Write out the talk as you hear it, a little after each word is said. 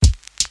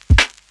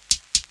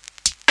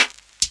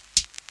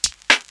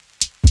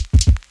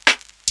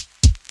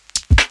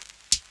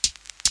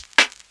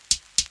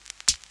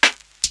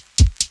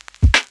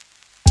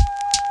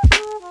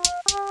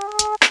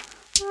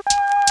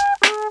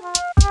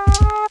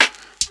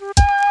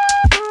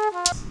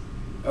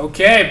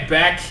Okay,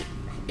 back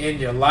in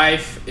your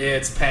life,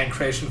 it's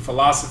Pancreation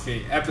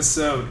Philosophy,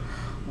 episode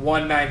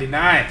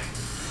 199.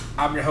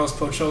 I'm your host,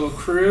 Pocholo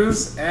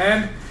Cruz,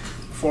 and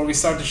before we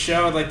start the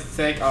show, I'd like to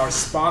thank our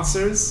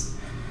sponsors.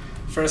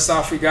 First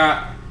off, we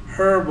got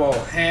Herbal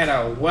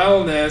Hannah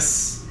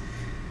Wellness.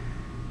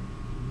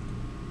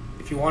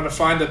 If you want to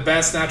find the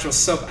best natural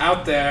soap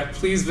out there,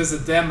 please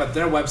visit them at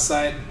their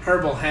website,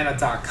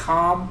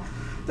 herbalhannah.com.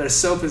 Their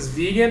soap is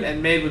vegan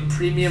and made with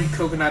premium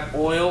coconut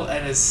oil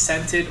and is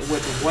scented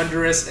with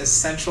wondrous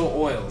essential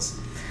oils.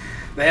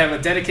 They have a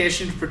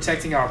dedication to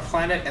protecting our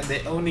planet, and they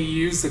only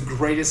use the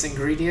greatest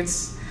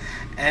ingredients,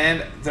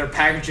 and their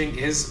packaging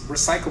is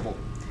recyclable.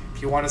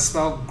 If you want to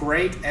smell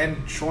great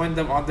and join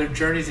them on their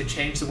journey to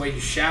change the way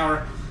you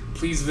shower,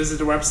 please visit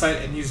their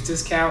website and use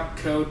discount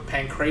code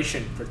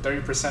PANCREATION for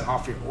 30%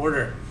 off your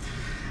order.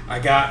 I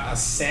got a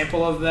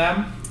sample of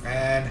them,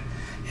 and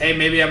hey,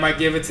 maybe I might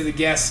give it to the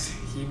guest.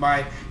 He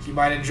might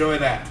enjoy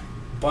that.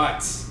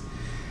 But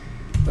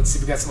let's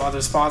see, we got some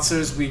other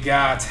sponsors. We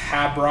got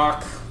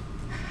Habrock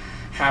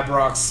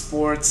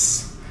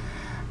Sports.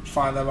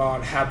 Find them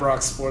on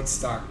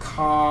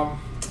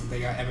habrocksports.com. They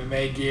got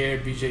MMA gear,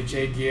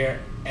 BJJ gear,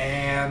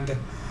 and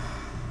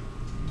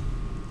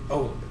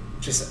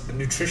just a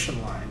nutrition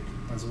line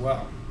as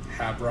well.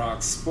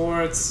 Habrock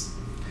Sports.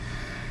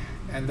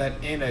 And then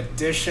in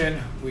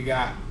addition, we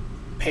got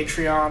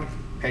patreon.com.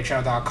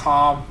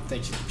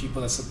 Thank you to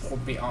people that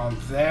support me on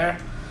there,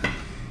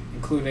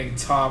 including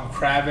Tom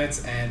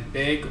Kravitz and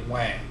Big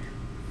Wang.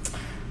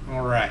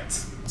 All right,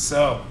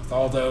 so with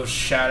all those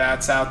shout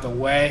outs out the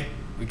way,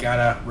 we got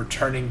a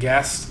returning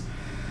guest.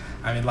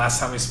 Last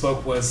time we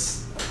spoke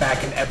was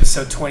back in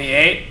episode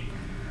 28.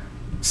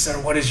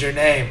 Sir, what is your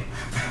name?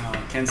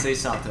 Kensei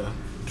Sato.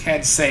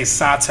 Kensei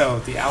Sato,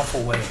 the Alpha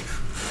Wave.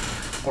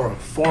 Or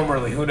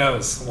formerly, who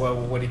knows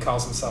what he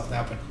calls himself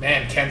now. But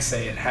man,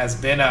 Kensei, it has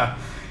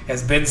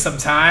been some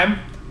time,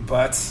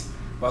 but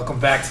welcome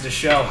back to the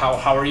show.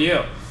 How are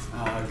you?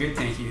 Good,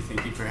 thank you.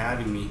 Thank you for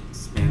having me.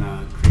 It's been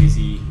a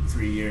crazy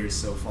 3 years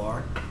so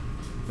far,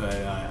 but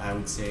I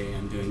would say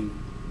I'm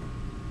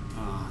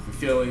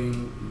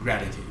feeling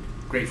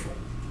grateful.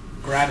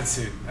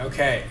 Gratitude.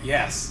 Okay.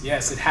 Yes.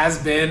 It has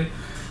been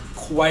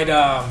quite.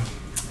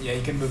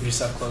 You can move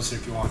yourself closer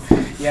if you want.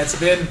 Yeah, it's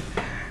been.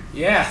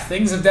 Yeah,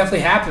 things have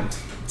definitely happened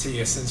to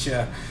you since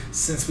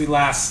we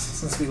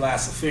last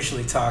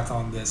officially talked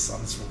on this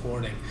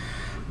recording.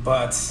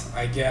 But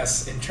I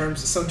guess in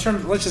terms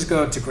let's just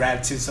go to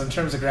gratitude. So in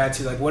terms of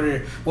gratitude, like what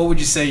would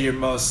you say you're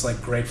most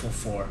grateful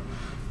for?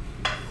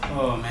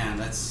 Oh man,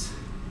 it's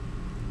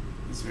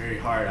very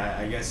hard.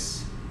 I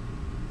guess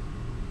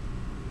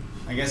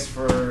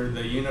for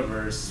the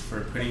universe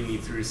for putting me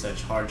through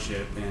such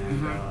hardship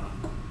and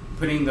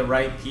putting the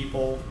right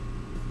people,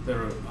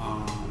 the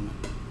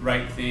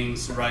right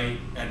things, right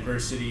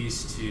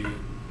adversities to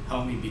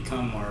help me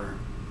become more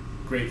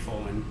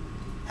grateful and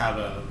have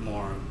a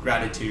more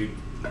gratitude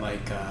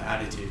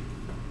attitude.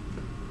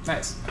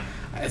 Nice.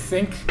 I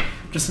think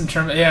just in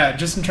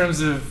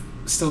terms of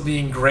still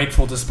being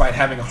grateful despite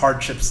having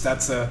hardships,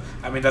 that's a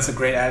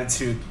great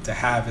attitude to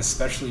have,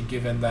 especially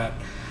given that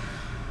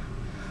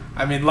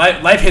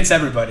life hits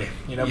everybody,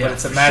 but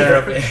it's a matter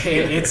of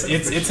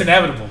it's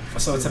inevitable.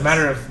 So it's a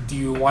matter of, do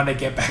you want to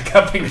get back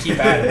up and keep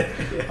at it?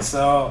 Yeah.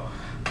 So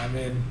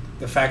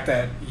the fact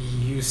that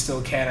you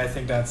still can, I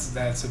think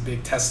that's a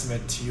big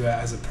testament to you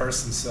as a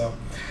person. So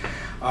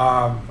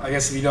I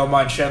guess if you don't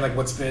mind sharing,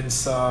 what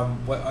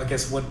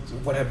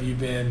have you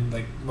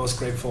been most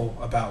grateful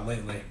about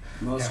lately?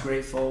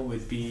 Grateful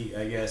would be,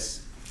 I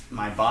guess,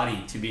 my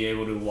body, to be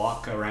able to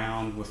walk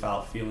around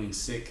without feeling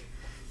sick,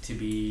 to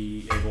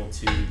be able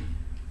to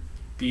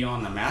be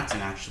on the mats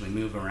and actually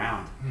move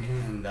around.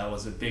 And that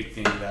was a big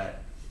thing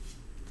that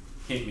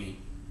hit me.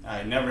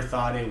 I never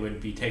thought it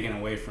would be taken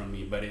away from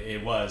me, but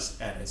it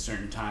was at a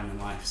certain time in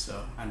life.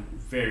 So I'm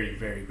very,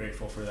 very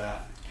grateful for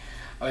that.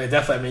 Oh, yeah,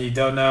 definitely. You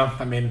don't know.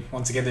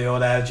 Once again, the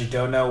old adage, you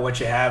don't know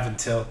what you have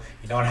until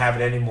you don't have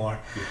it anymore.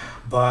 Yeah.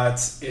 But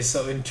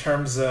so in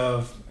terms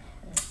of,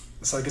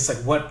 I guess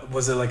what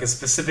was it, a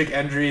specific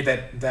injury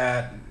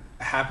that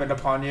happened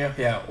upon you?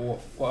 Yeah.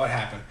 What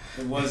happened?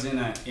 It wasn't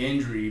an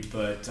injury,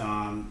 but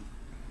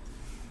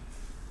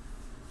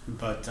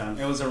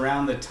it was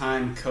around the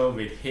time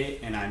COVID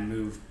hit and I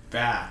moved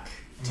back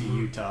to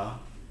Utah.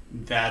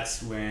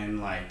 That's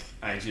when I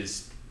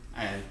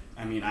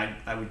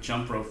would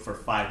jump rope for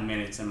 5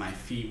 minutes and my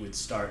feet would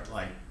start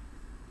to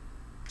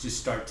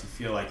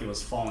feel like it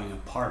was falling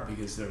apart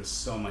because there was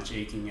so much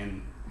aching,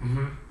 and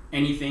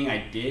anything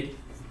I did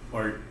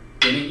or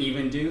didn't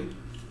even do,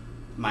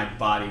 my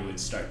body would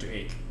start to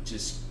ache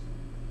just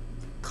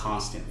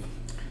constantly.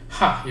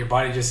 Your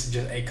body just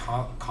ache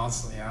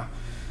constantly, huh?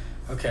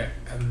 Okay,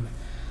 and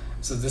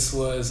so this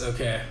was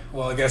okay.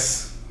 Well, I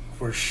guess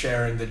we're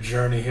sharing the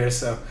journey here.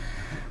 So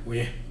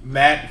we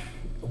met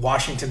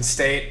Washington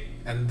State,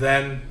 and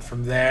then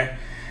from there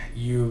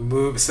you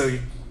moved. So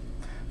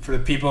for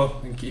the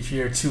people, if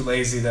you're too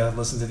lazy to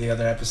listen to the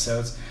other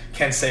episodes,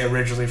 Kensei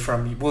originally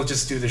from, we'll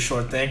just do the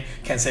short thing,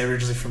 Kensei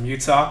originally from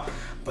Utah,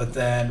 but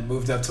then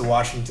moved up to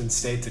Washington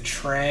State to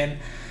train.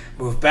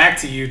 Moved back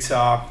to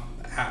Utah,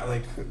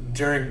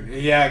 during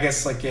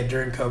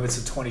COVID,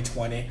 so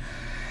 2020,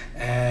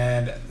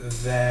 and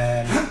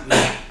then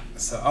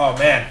so oh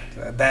man,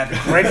 that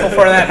grateful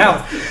for that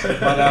help.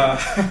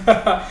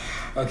 But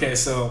okay,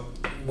 so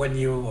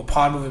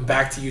upon moving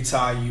back to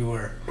Utah,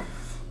 you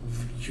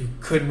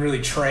couldn't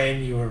really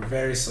train. You were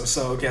very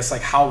so. I guess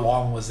how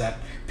long was that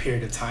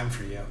period of time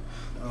for you?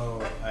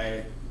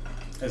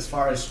 As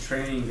far as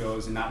training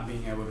goes and not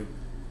being able to,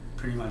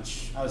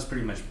 I was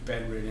pretty much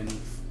bedridden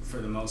for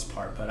the most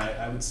part, but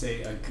I would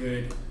say a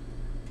good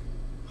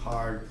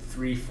hard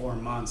 3-4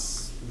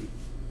 months,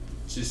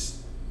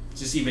 just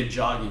even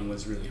jogging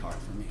was really hard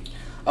for me.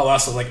 Oh,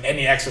 also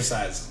any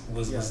exercise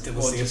was just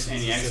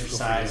any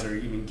exercise or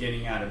even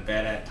getting out of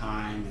bed at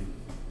time and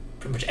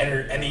pretty much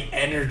any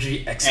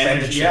energy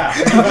expenditure. Yeah.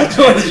 It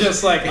was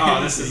just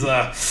this is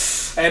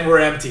and we're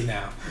empty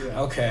now.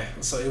 Yeah. Okay,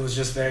 so it was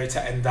just very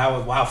and that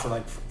was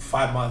for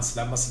 5 months.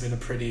 That must have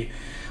been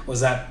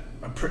was that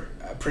a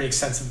pretty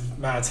extensive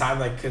amount of time?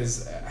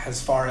 Because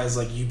as far as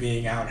you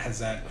being out,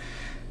 that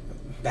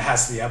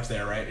has to be up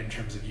there, right? In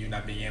terms of you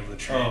not being able to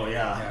train. Oh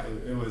yeah.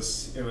 It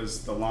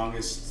was the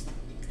longest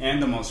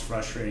and the most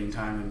frustrating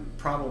time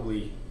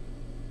probably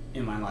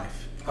in my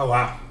life. Oh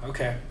wow.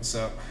 Okay,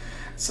 so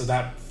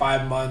that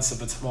 5 months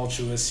of a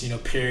tumultuous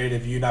period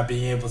of you not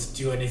being able to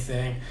do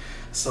anything.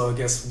 So I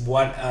guess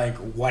what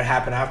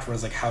happened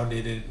afterwards? How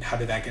did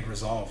that get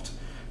resolved?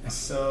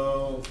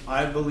 So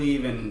I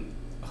believe in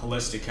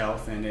holistic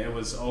health, and it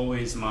was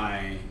always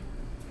my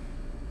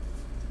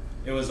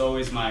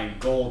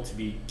goal to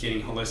be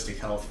getting holistic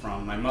health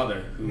from my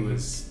mother, who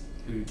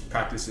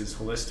practices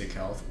holistic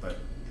health. But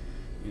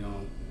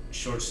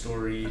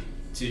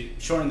to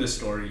shorten the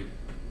story,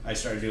 I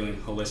started doing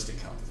holistic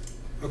health.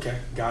 Okay,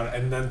 got it.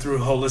 And then through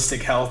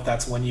holistic health,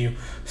 that's when you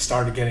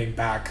started getting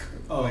back.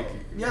 I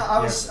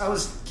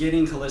was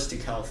getting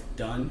holistic health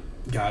done.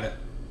 Got it.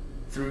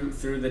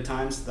 Through the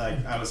times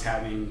I was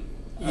having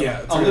a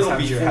little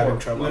before, having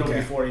trouble.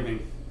 Before even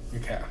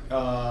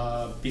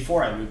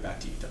before I moved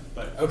back to Utah.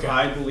 But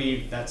I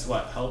believe that's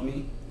what helped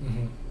me.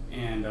 Mm-hmm.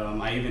 And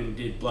I even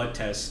did blood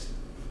tests,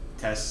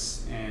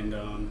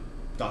 and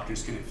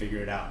doctors couldn't figure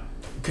it out.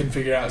 Couldn't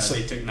figure it out. So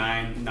they took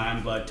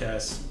nine blood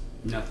tests,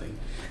 nothing.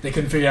 They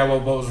couldn't figure out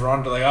what was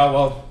wrong. They're like, oh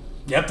well,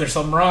 yep, there's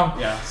something wrong.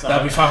 Yeah, so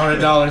that'll be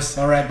 $500.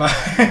 All right, bye.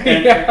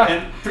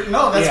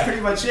 That's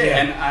pretty much it. Yeah.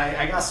 And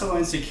I got so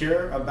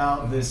insecure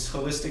about this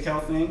holistic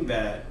health thing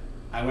that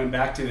I went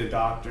back to the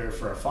doctor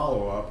for a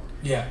follow-up.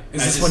 Yeah.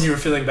 Is this when you were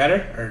feeling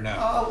better or no?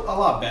 A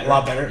lot better. A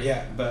lot better,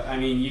 yeah. But I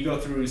mean, you go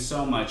through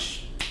so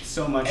much.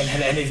 And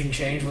had anything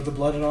changed with the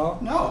blood at all?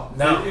 No.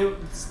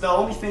 The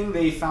only thing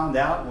they found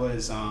out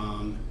was,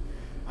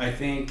 I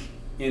think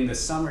in the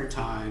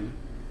summertime,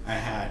 I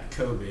had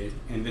COVID,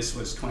 and this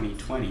was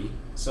 2020.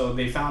 So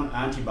they found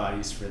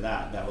antibodies for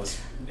that.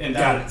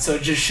 Got it. So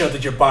it just showed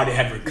that your body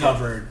had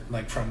recovered,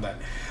 from that.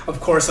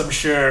 Of course, I'm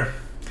sure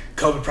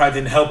COVID probably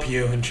didn't help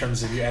you in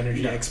terms of your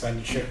energy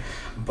expenditure.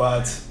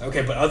 But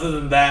other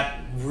than that,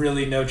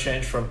 really no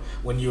change from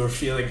when you were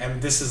feeling.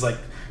 And this is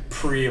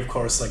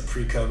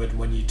pre-COVID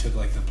when you took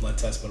the blood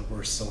test, but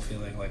we're still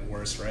feeling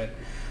worse, right?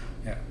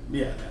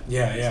 Yeah.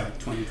 Yeah.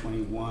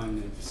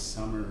 2021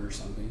 summer or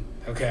something.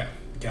 Okay,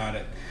 got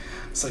it.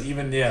 So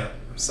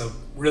so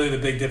really the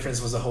big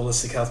difference was the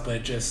holistic health, but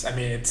it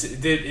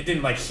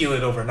didn't heal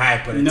it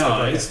overnight, but it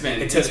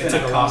took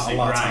a constant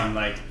lot of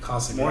time,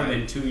 constant more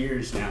grind. than 2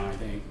 years now, I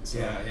think. So.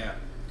 Yeah.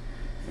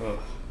 Ugh.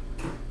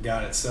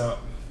 Got it. So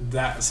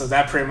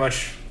that pretty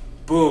much,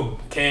 boom,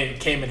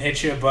 came and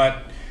hit you,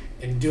 but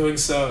in doing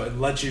so, it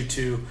led you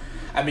to.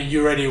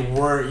 You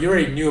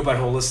already knew about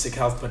holistic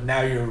health, but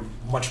now you're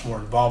much more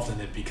involved in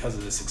it because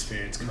of this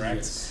experience, correct?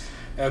 Yes.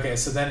 Okay,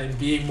 so then in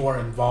being more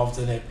involved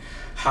in it,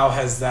 how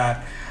has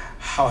that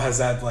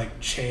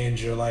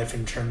changed your life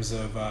in terms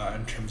of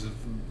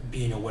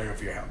being aware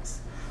of your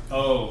health?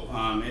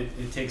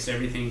 It takes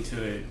everything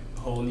to a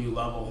whole new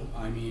level.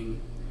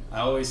 I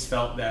always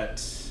felt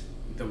that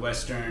the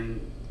Western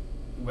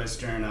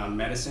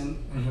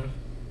medicine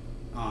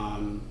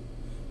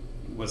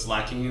was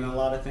lacking in a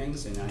lot of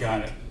things, and I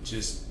think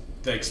just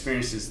the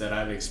experiences that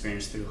I've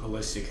experienced through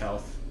holistic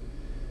health,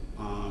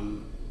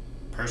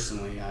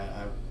 personally,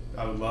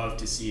 I would love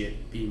to see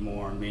it be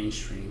more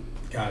mainstream.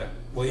 Got it.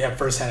 Well, you have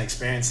firsthand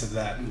experience of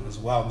that as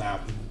well now,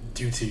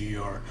 due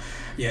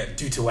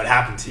to what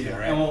happened to you,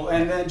 right?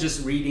 And then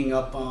just reading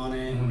up on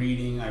it,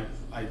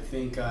 I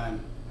think I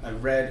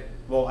read.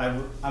 Well,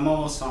 I'm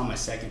almost on my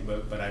second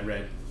book, but I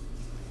read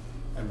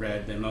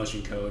the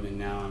Emotion Code, and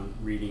now I'm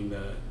reading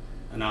the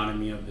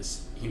Anatomy of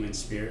this Human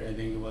Spirit. I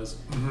think it was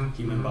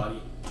Human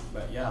Body.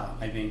 But yeah,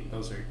 I think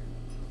those are.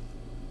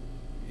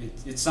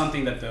 It's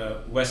something that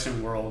the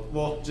Western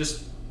world,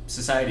 just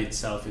society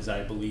itself,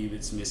 I believe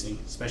it's missing,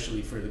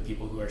 especially for the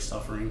people who are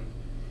suffering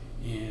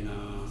in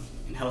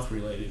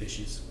health-related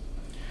issues.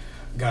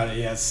 Got it.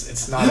 Yes,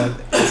 it's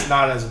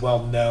not as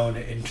well known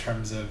in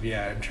terms of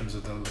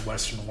the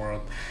Western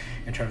world,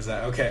 in terms of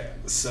that. Okay,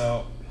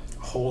 so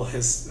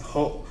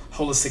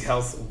holistic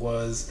health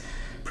was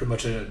pretty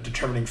much a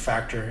determining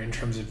factor in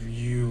terms of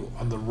you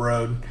on the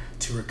road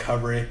to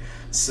recovery.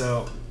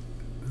 So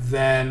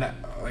then,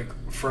 like,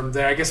 from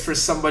there, I guess for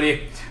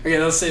somebody, okay,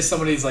 let's say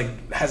somebody's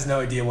like has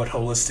no idea what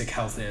holistic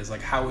health is.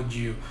 Like, how would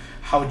you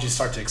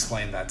start to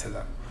explain that to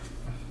them?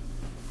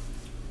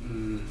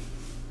 Man,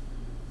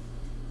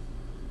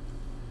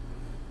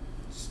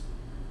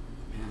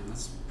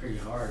 that's pretty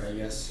hard, I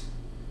guess.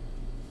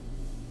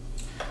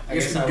 I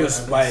guess we go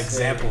by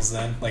examples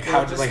then. Like,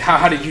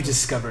 how did you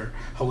discover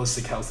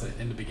holistic health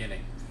in the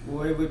beginning?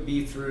 Well, it would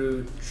be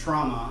through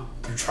trauma.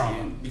 Through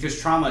trauma. Because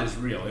trauma is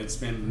real. It's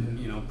been,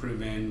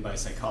 proven by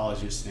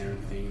psychologists and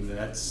everything.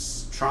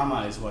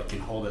 Trauma is what can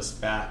hold us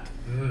back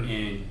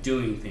in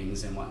doing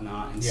things and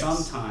whatnot. And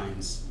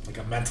sometimes, like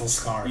a mental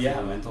scar. Yeah,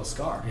 a mental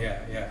scar.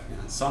 Yeah.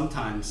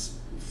 Sometimes,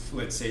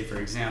 let's say for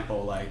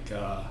example, like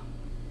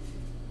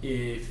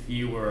if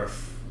you were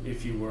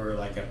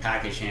like a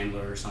package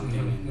handler or something,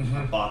 and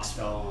a box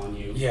fell on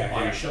you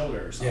on your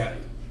shoulder or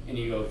something, and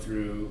you go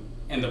through.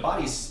 And the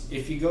body's,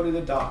 if you go to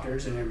the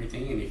doctors and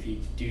everything, and if you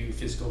do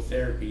physical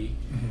therapy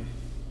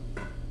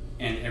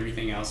and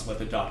everything else, what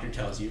the doctor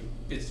tells you,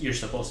 you're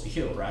supposed to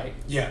heal, right?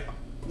 Yeah.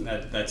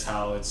 That's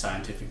how it's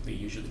scientifically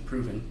usually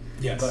proven.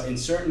 Yes. But in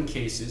certain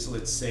cases,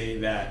 let's say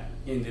that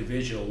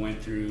individual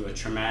went through a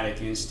traumatic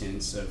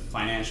instance of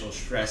financial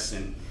stress,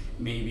 and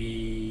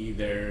maybe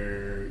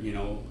their,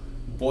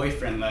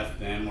 boyfriend left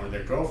them or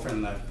their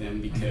girlfriend left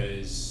them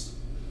because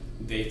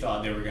they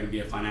thought they were going to be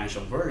a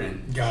financial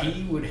burden.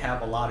 He would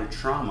have a lot of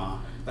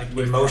trauma, like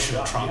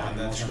emotional trauma. Yeah,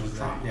 emotional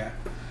trauma. Yeah.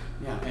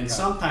 And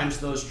sometimes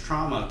those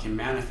trauma can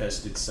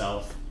manifest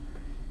itself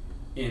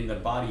in the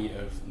body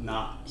of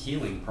not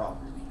healing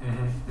properly.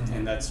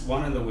 And that's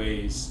one of the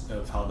ways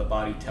of how the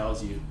body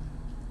tells you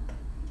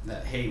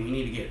that, hey, we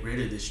need to get rid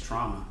of this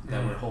trauma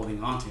that we're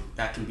holding on to.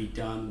 That can be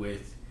done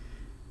with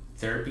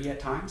therapy at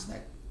times,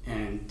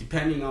 and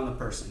depending on the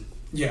person.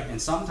 Yeah. And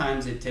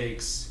sometimes it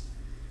takes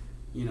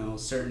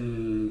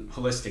certain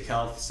holistic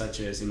health, such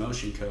as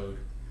emotion code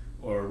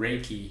or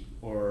Reiki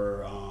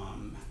or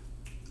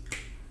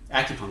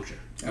acupuncture.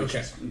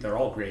 They're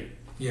all great.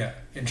 Yeah,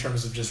 in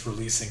terms of just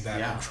releasing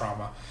that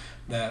trauma,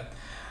 that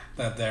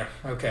there.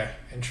 Okay,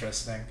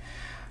 interesting.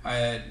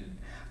 I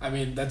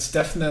mean, that's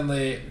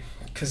definitely,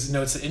 because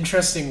it's an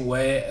interesting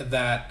way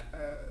that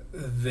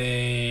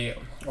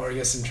or I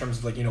guess in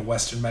terms of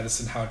Western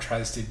medicine, how it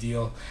tries to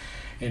deal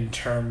in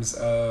terms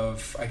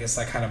of, I guess,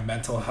 that kind of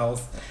mental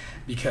health,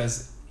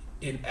 because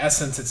in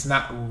essence it's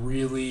not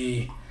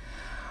really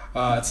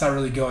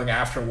going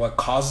after what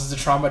causes the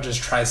trauma,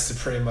 just tries to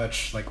pretty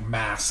much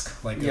mask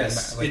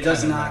it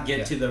does not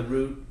get to the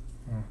root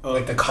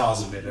of the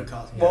cause of it.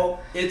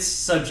 Well, it's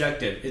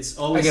subjective. It's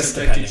always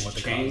subject to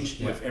change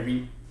with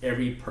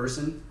every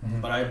person,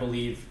 but I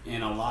believe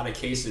in a lot of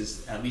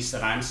cases, at least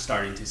that I'm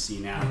starting to see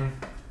now,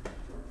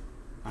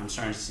 I'm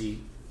starting to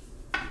see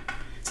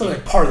so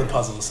like part of the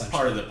puzzle, essentially.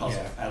 Part of the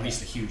puzzle, at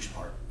least a huge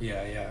part.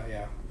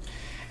 Yeah.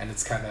 And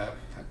it's kind of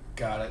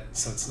got it.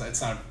 So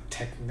it's not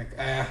technical.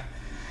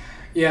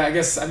 Yeah, I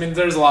guess. I mean,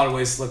 there's a lot of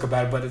ways to look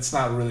about it, but it's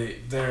not really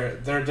there.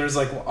 There's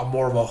like a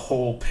more of a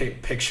whole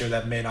picture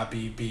that may not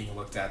be being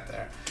looked at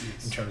there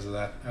in terms of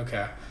that.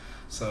 Okay,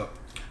 so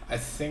I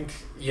think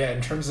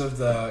in terms of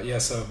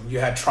so you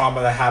had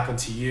trauma that happened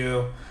to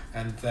you,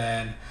 and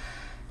then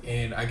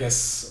I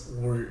guess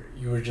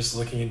you were just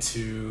looking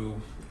into.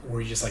 Were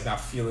you just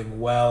not feeling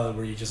well, or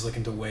were you just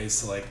looking to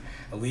ways to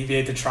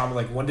alleviate the trauma?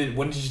 When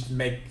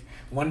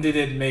did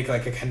it make a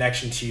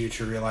connection to you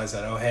to realize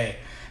that, oh hey,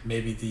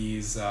 maybe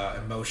these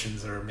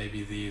emotions or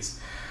maybe these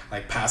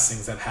past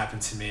things that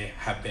happened to me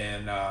have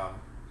been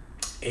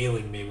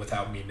ailing me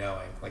without me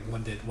knowing?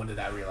 When did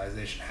that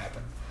realization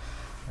happen?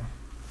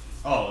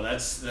 Oh,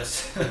 that's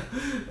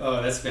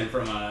been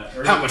from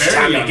early, how much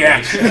time you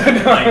get?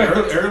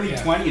 early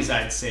 20s,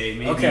 I'd say.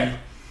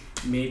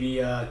 Maybe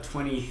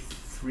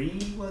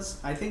 23 was,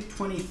 I think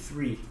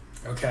 23.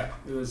 Okay.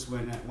 It was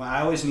when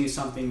I always knew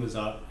something was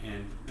up,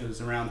 and it was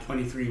around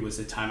 23 was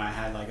the time I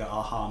had an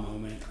aha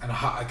moment.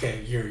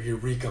 Your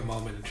eureka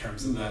moment in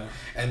terms of that.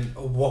 And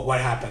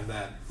what happened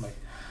then?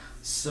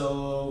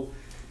 So,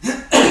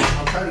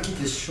 I'll try to keep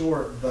this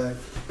short, but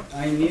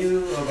I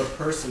knew of a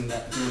person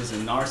who was a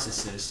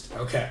narcissist.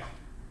 Okay.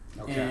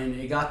 And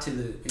it got to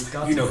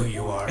who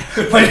you are.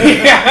 Don't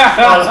say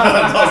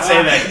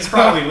that. He's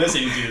probably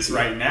listening to this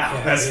right now.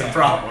 That's the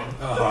problem.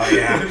 Oh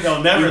yeah.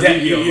 They'll never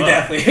leave you alone. You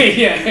definitely.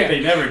 They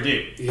never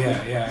do.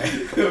 Yeah.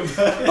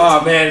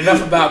 Oh man,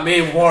 enough about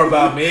me, more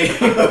about me. You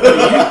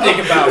think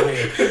about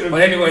me.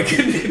 But anyway,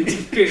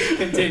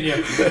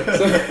 continue.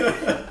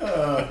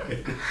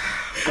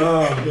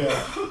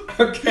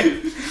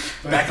 Okay.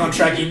 Back on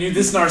track. You knew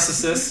this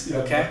narcissist.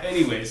 Okay.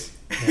 Anyways.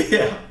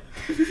 Yeah.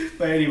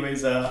 But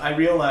anyways, I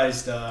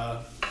realized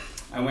I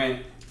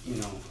went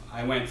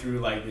through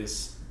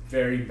this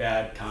very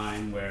bad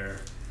time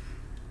where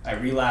I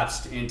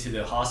relapsed into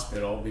the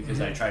hospital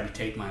because I tried to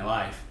take my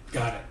life.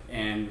 Got it.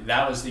 And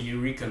that was the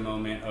eureka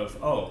moment of,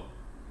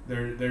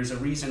 there's a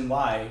reason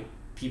why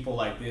people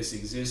like this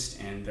exist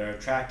and they're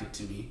attracted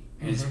to me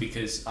and it's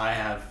because I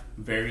have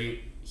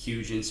very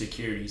huge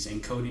insecurities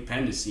and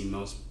codependency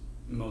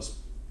most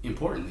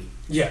importantly.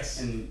 Yes.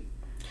 And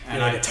you're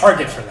like a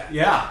target for that.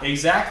 Yeah,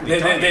 exactly.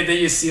 Then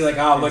you see like,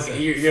 oh look,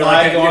 you're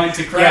like going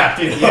to crap.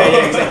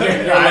 Yeah,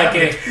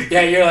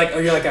 exactly.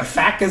 You're like a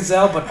fat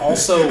gazelle, but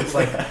also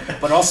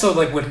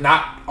like with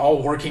not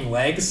all working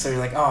legs. So you're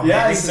like, oh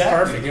man, this is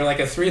perfect. You're like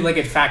a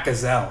 3-legged fat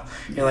gazelle.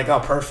 You're like, oh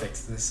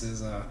perfect. This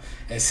is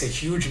it's a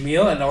huge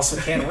meal and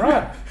also can't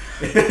run.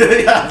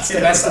 It's the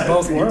best of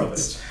both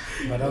worlds.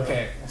 But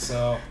okay,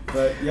 so.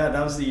 But yeah,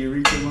 that was the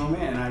eureka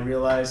moment, and I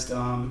realized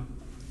I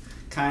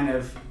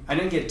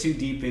didn't get too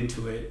deep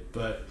into it,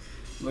 but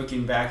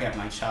looking back at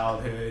my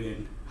childhood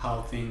and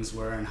how things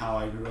were and how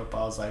I grew up,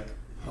 I was like,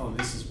 oh,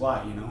 this is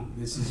why,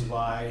 this is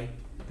why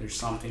there's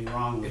something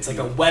wrong with It's like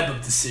a web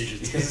of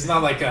decisions. It's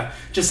not like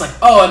just like,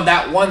 oh, and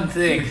that one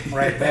thing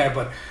right there,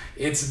 but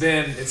it's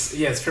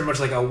pretty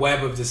much like a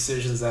web of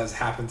decisions that has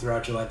happened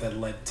throughout your life that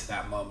led to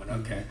that moment.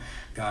 Okay,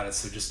 got it.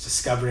 So just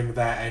discovering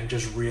that and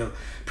just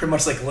pretty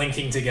much like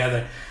linking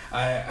together.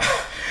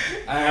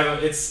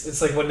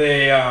 It's like when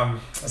they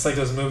it's like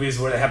those movies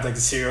where they have like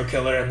the serial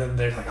killer and then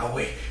they're like, oh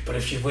wait, but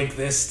if you link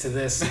this to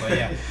this, but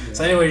yeah.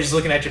 So anyway, you're just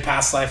looking at your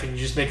past life and you're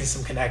just making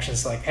some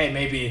connections. Like, hey,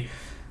 maybe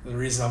the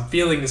reason I'm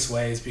feeling this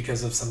way is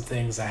because of some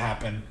things that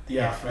happened.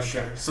 Yeah, for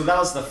sure. So that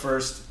was the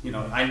first,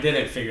 I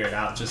didn't figure it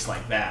out just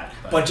like that.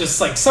 But just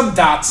like some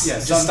dots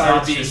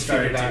started being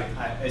figured out.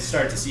 I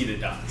started to see the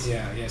dots.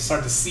 Yeah,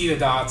 started to see the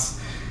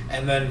dots.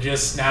 And then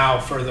just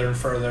now, further and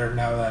further,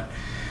 now that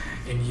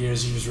in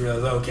years you just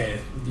realize, okay,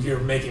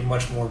 you're making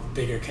much more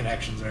bigger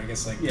connections, or I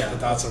guess like the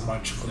dots are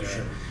much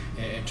clearer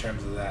in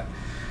terms of that.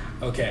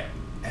 Okay.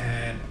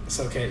 And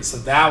so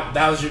that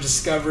was your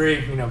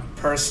discovery,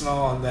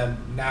 personal, and then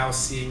now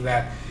seeing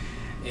that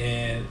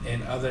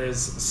in others.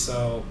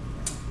 So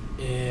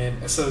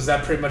is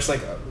that pretty much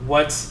like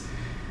what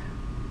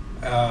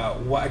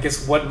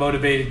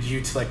motivated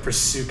you to like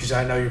pursue? Because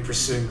I know you're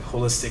pursuing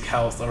holistic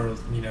health or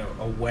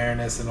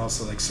awareness and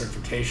also like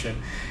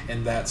certification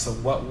in that. So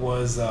what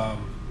was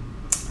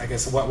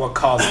what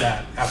caused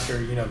that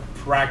after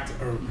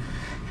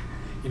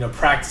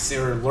practicing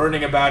or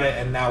learning about it,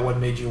 and now what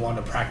made you want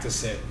to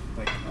practice it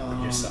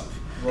yourself?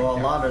 Well,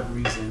 a lot of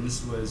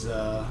reasons was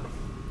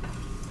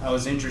I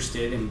was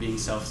interested in being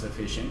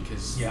self-sufficient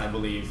because I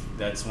believe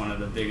that's one of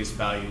the biggest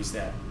values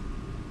that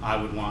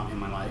I would want in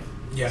my life.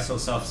 Yeah. So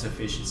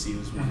self-sufficiency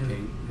was one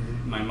thing.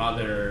 Mm-hmm. My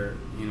mother,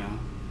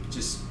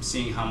 just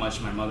seeing how much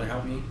my mother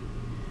helped me,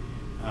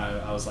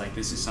 I was like,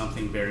 this is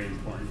something very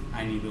important.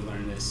 I need to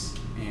learn this,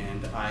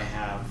 and I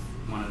have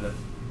one of the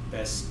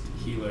best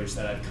healers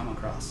that I've come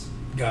across.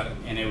 Got it.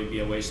 And it would be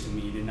a waste of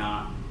me to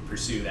not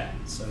pursue that.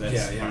 So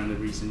that's one of the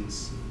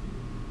reasons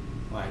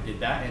why I did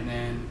that. And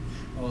then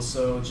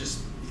also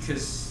just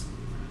because,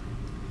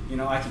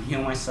 I can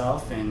heal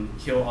myself and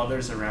heal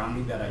others around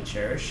me that I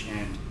cherish.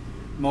 And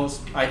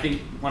I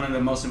think one of the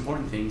most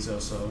important things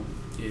also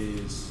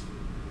is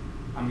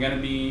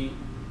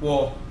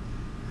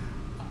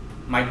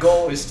my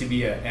goal is to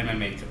be an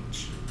MMA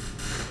coach.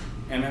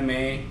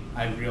 MMA,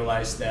 I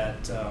realized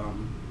that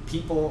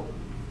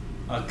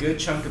a good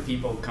chunk of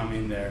people come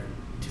in there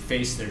to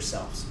face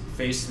themselves,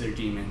 face their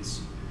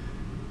demons.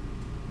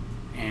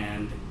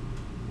 And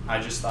I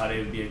just thought it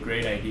would be a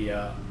great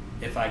idea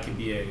if I could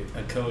be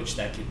a coach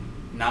that could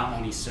not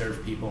only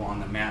serve people on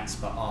the mats,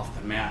 but off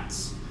the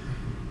mats.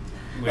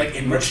 Like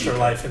enrich their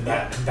life in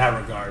that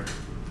regard.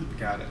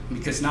 Got it.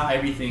 Because not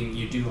everything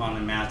you do on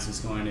the mats is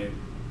going to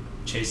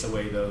chase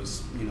away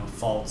those,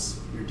 faults,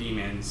 your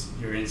demons,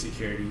 your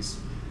insecurities.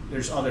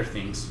 There's other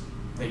things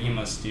that you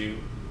must do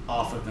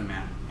off of the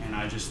mat. And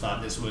I just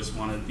thought this was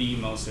one of the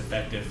most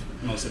effective,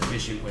 most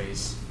efficient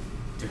ways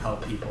to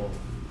help people.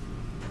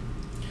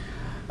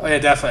 Oh yeah,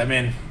 definitely.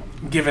 I mean,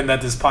 given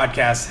that this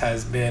podcast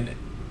has been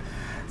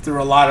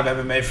through a lot of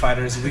MMA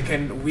fighters, we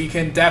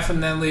can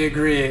definitely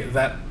agree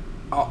that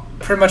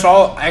pretty much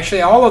all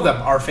of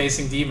them are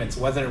facing demons,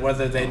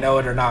 whether they know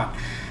it or not,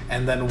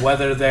 and then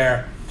whether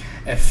they're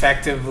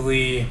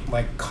effectively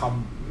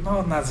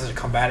not necessarily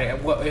combating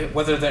it,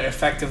 whether they're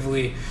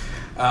effectively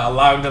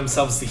allowing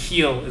themselves to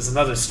heal is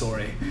another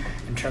story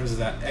in terms of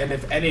that. And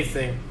if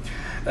anything,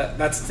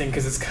 that's the thing,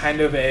 because it's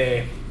kind of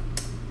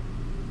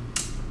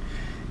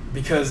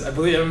because I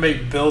believe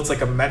MMA builds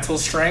like a mental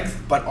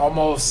strength, but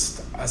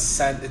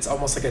it's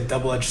almost like a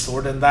double-edged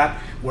sword in that,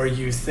 where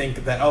you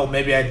think that, oh,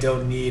 maybe I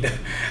don't need,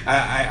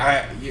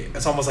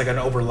 it's almost like an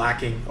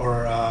overlacking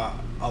or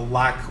a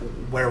lack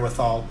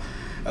wherewithal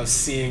of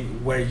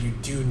seeing where you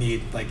do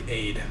need like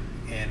aid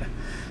in.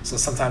 So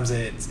sometimes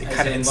it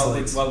kind of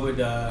insulates.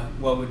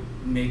 What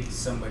would make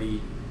somebody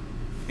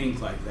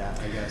think like that,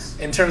 I guess?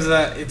 In terms of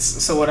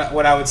that,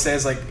 what I would say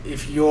is, like,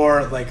 if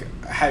you're like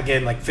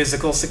again like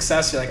physical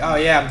success, you're like, oh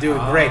yeah, I'm doing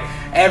great,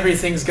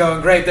 everything's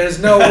going great. There's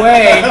no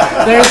way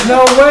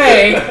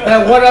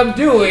that what I'm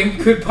doing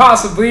could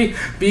possibly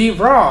be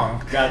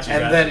wrong. Gotcha.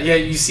 Then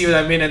you see what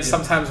I mean. And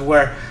sometimes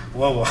where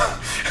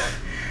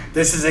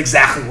this is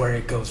exactly where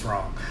it goes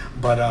wrong.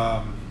 But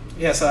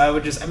so I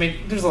would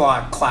there's a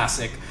lot of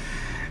classic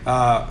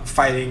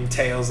fighting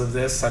tales of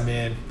this. I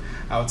mean,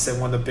 I would say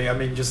one of the big. I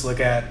mean, just look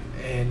at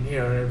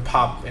in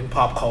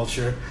pop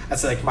culture.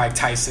 That's like Mike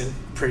Tyson,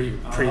 pretty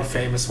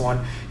famous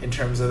one in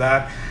terms of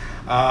that.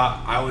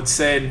 I would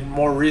say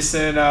more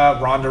recent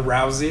Ronda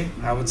Rousey.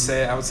 I would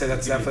say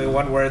that's definitely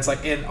one where it's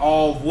like it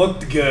all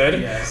looked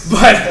good,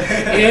 but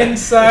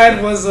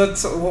inside was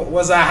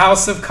a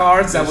house of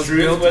cards that was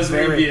built. The truth was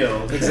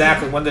revealed.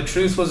 Exactly. When the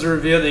truth was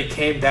revealed, it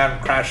came down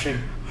crashing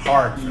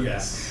hard.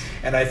 Yes.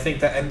 And I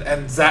think that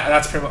and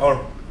that's pretty much.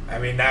 Or I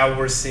mean, now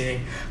we're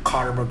seeing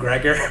Conor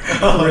McGregor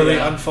really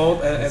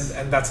unfold,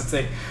 and that's the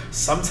thing.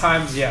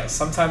 Sometimes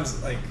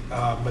like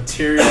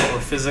material or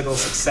physical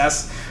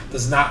success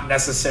does not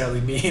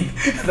necessarily mean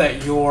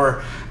that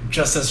you're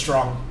just as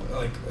strong,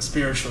 like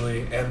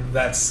spiritually, and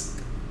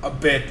that's a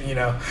bit,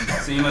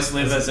 So you must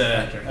live as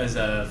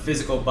a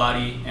physical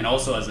body and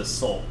also as a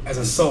soul. As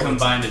a soul.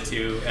 Combine the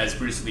two, as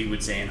Bruce Lee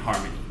would say, in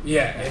harmony.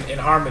 Yeah, in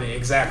harmony,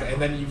 exactly.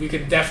 And then you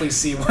can definitely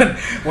see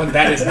when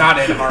that is not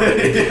in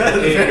harmony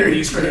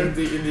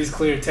in these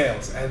clear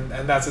tales. And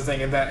that's the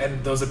thing.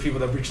 And those are people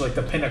that reach like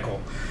the pinnacle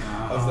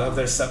of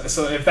their stuff.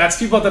 So if that's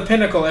people at the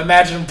pinnacle,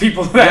 imagine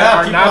people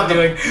that are not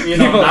doing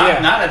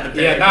not at the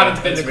pinnacle. Yeah, not at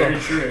the pinnacle.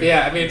 That's very true.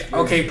 Yeah, I mean,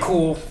 okay,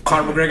 cool.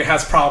 Conor McGregor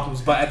has problems,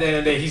 but at the end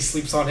of the day, he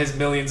sleeps on his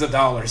millions of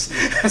dollars.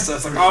 So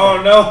it's like,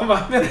 oh no, my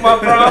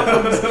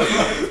problems.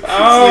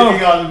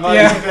 Sleeping on money.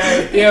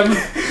 Yeah.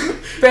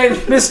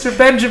 Mr.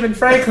 Benjamin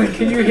Franklin,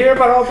 can you hear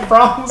about all the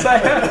problems I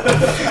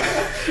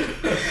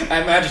have?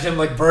 I imagine him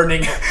like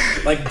burning the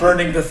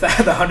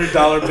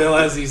 $100 bill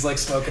as he's like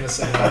smoking a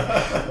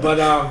cigarette. But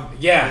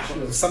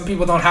some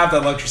people don't have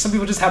that luxury. Some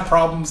people just have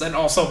problems and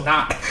also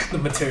not the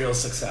material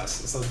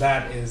success. So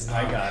that is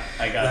not,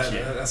 I got you.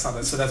 That's not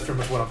that. So that's pretty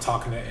much what I'm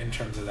talking in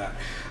terms of that.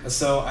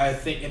 So I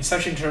think,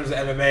 especially in terms of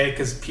MMA,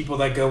 because people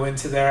that go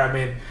into there, I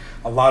mean,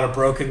 a lot of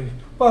broken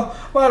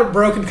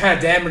kind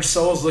of damaged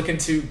souls looking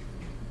to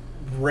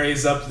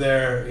raise up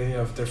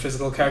their their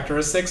physical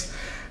characteristics,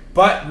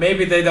 but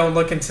maybe they don't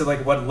look into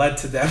like what led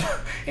to them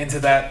into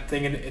that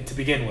thing to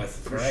begin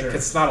with, right?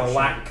 Because it's not a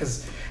lack.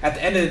 Because at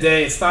the end of the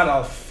day, it's not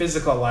a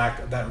physical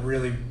lack that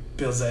really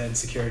builds that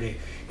insecurity.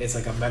 It's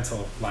like a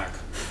mental lack.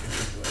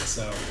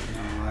 So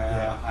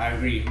I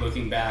agree.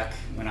 Looking back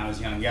when I was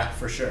young,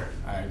 for sure,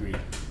 I agree.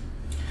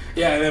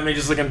 Yeah, I mean,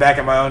 just looking back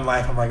at my own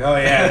life, I'm like, oh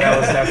yeah, that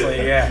was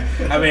definitely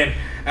I mean,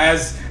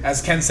 as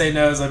Kensei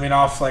knows, I mean,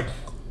 off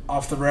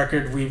the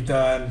record, we've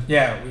done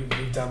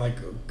like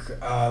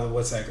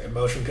what's that,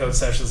 emotion code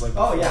sessions like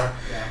before.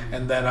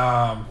 And then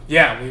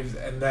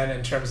and then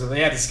in terms of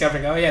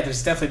discovering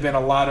there's definitely been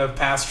a lot of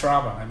past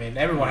trauma. I mean,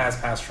 everyone has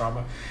past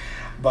trauma,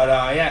 but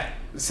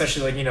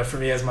especially like for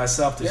me as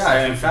myself. In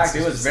fact,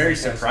 it was very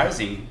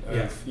surprising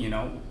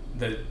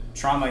the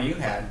trauma you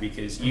had,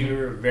 because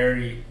you're a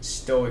very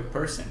stoic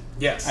person.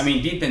 Yes. I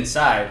mean, deep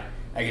inside,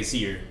 I can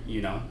see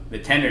the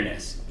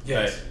tenderness.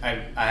 Yes. But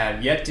I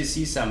have yet to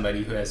see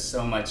somebody who has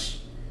so much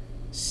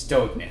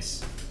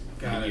stoicness.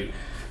 Got it.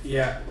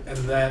 Yeah, and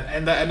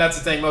that's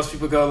the thing. Most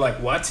people go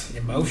like, "What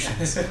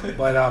emotions?"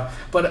 but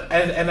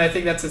I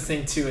think that's the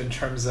thing too in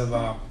terms of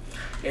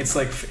it's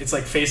almost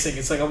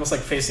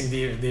like facing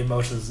the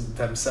emotions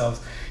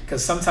themselves,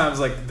 because sometimes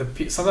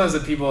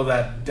the people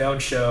that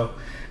don't show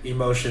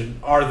emotion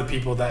are the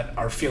people that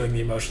are feeling the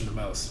emotion the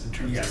most in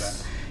terms of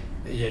that.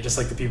 Yeah, just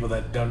like the people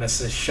that don't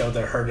necessarily show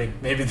they're hurting,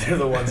 maybe they're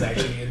the ones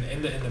actually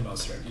in the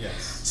most hurt.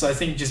 Yes. So I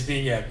think just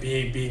being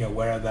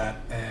aware of that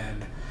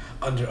and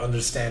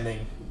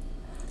understanding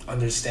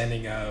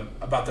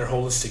about their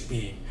holistic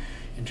being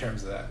in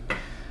terms of that.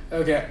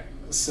 Okay,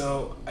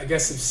 so I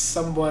guess if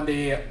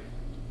somebody,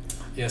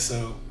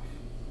 so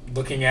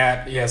looking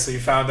at so you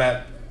found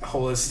that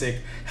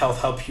holistic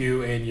health help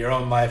you in your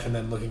own life, and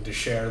then looking to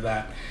share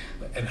that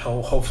and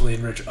hopefully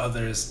enrich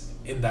others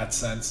in that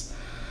sense.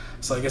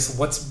 So I guess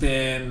what's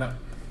been,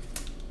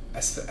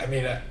 I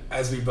mean,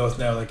 as we both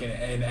know, like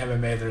in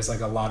MMA, there's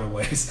like a lot of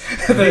ways.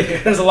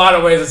 There's a lot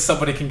of ways that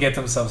somebody can get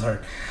themselves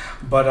hurt.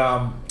 But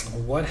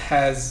what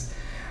has,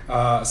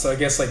 so I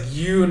guess like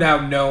you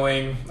now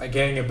knowing,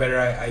 getting a better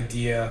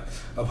idea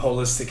of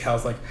holistic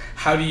health, like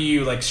how do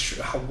you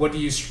what do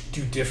you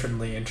do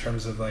differently in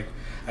terms of like,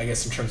 I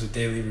guess in terms of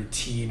daily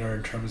routine, or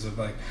in terms of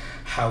like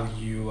how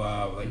you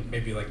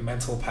maybe like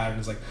mental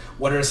patterns, like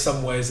what are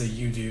some ways that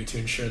you do to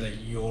ensure that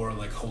your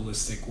like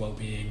holistic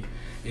well-being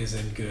is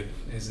in good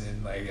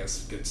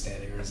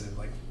standing, or is in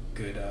like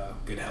good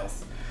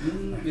health?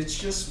 It's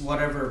just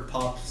whatever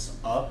pops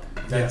up.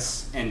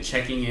 And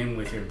checking in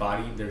with your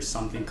body. There's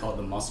something called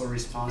the muscle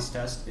response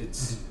test.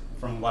 It's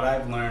from what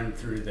I've learned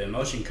through the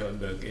emotion code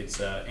book. It's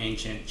an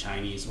ancient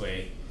Chinese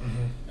way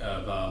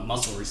of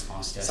muscle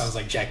response test. Sounds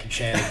like Jackie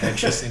Chan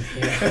Adventures in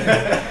here.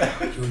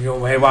 Jackie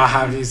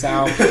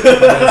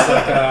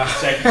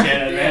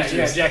Chan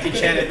Adventures. Yeah, Jackie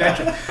Chan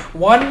Adventures.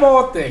 One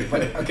more thing,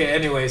 but okay.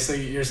 Anyway, so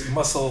your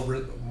muscle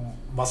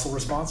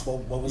response.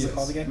 What was it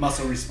called again?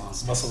 Muscle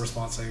response. Muscle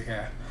response.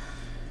 Okay.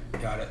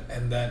 Got it.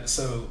 And then,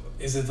 so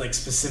is it like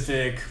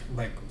specific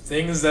like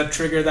things that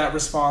trigger that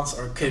response,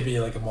 or could be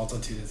like a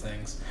multitude of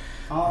things?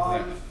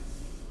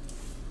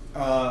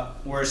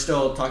 We're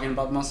still talking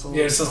about muscle.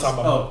 Yeah, we're still talking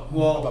about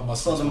about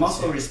muscle. So the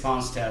muscle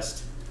response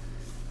test,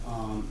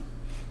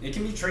 it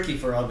can be tricky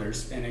for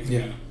others, and it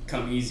can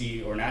come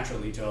easy or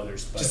naturally to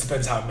others. But just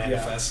depends how it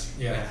manifests.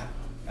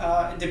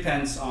 It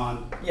depends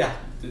on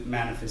the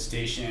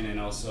manifestation and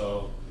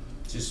also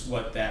just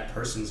what that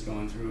person's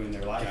going through in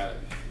their life. Got it.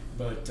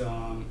 But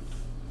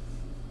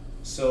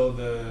so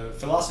the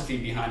philosophy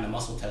behind the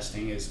muscle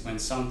testing is when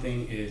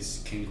something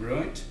is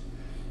congruent,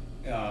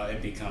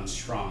 it becomes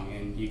strong,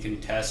 and you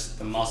can test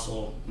the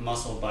muscle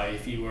by,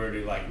 if you were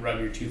to like rub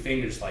your two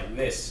fingers like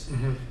this,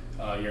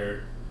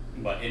 your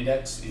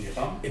index and your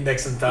thumb.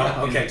 Index and thumb.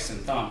 Yeah, okay. Index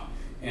and thumb.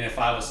 And if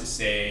I was to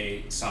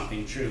say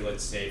something true,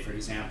 let's say for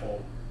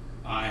example,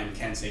 I'm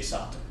Kensei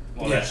Sato.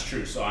 Well, that's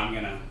true. So I'm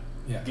gonna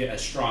get a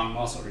strong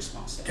muscle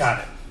response test. Got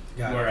it.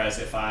 Whereas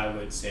if I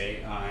would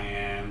say I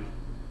am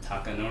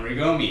Takanori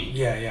Gomi,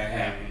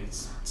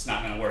 it's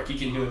not gonna work. You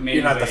can do it many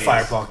ways. You're not the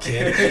fireball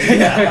kid.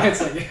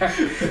 It's like,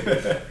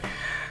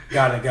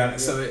 Got it.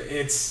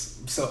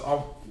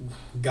 So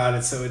got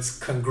it. So it's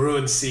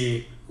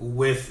congruency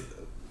with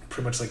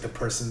pretty much like the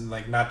person,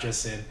 like not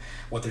just in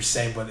what they're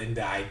saying, but in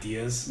the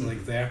ideas,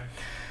 like there.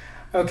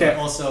 Okay. But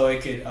also,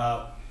 it could.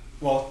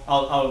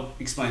 I'll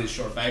explain this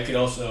short, but it could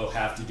also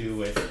have to do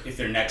with if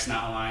their neck's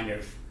not aligned,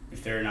 or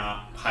if they're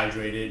not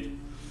hydrated.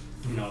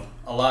 You know,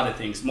 a lot of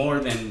things more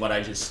than what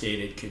I just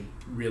stated could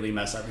really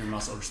mess up your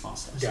muscle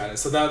response test. Got it.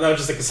 So that was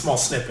just like a small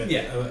snippet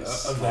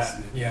of that.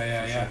 Snippet.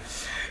 Yeah.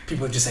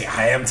 People would just say,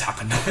 I am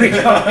Takanori.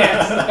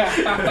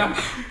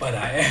 But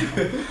I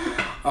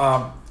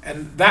am.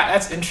 And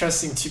that's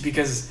interesting too,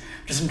 because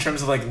just in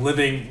terms of like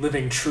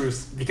living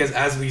truth, because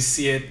as we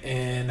see it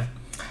in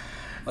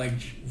like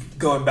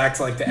going back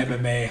to like the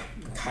MMA,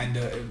 kind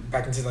of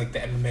back into like the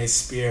MMA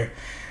sphere,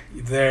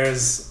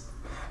 there's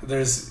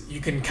you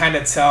can kind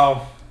of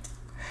tell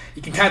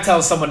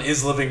if someone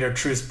is living their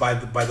truth by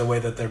the way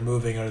that they're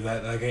moving, or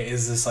that like,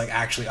 is this like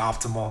actually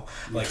optimal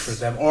like for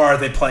them, or are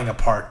they playing a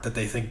part that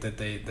they think that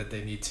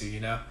they need to, you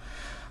know?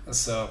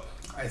 So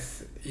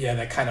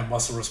that kind of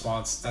muscle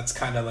response, that's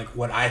kind of like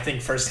what I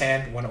think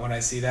firsthand when I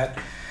see that.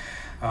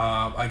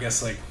 I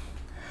guess like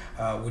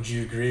would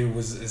you agree?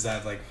 Is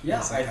that like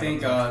I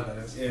think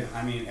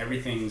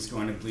everything's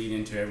going to bleed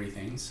into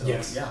everything. So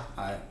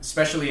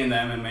especially in the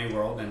MMA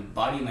world, and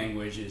body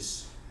language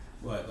is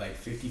what, like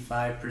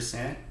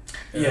 55%?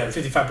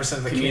 55%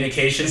 of the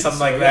communication, something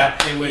like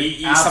that. It would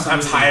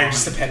sometimes higher,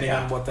 just depending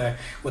on what the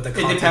it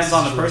depends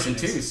on the person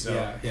too. So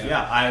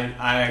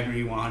I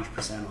agree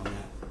 100% on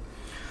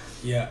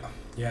that.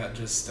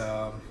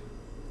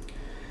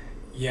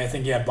 I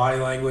think body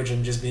language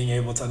and just being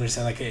able to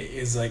understand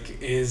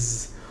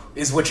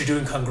is what you're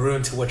doing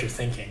congruent to what you're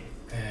thinking,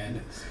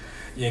 and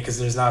because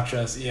there's not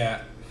just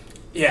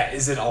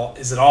is it all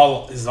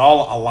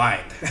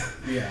aligned?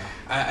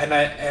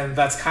 And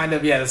that's kind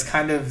of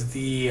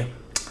the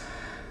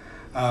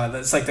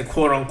that's like the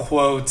quote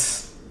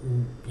unquote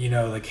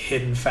like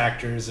hidden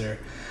factors, or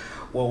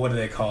what do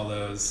they call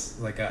those,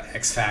 like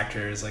X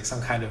factors, like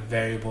some kind of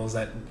variables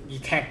that you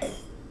can't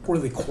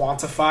really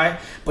quantify,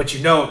 but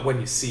you know it when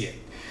you see it.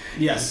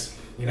 Yes.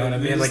 You know what I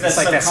mean? Like it's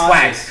like that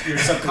swag. Your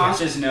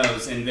subconscious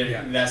knows, and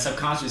that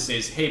subconscious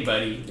says, "Hey,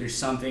 buddy, there's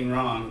something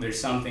wrong. There's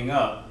something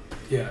up."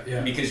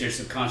 Yeah. Because your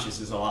subconscious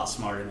is a lot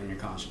smarter than your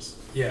conscious.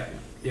 Yeah.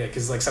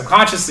 Because like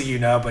subconsciously,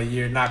 but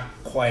you're not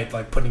quite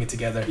like putting it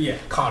together.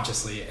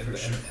 Consciously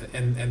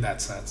in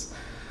that sense.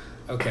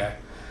 Okay.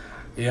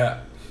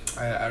 Yeah.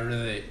 I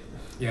really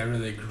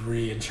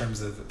agree in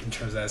terms of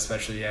that,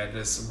 especially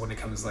just when it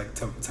comes like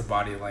to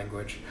body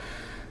language.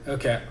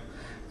 Okay.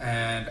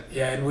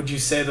 And would you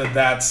say that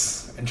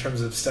that's, in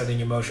terms of studying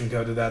emotion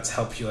code, that's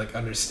helped you like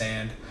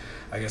understand,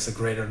 I guess, a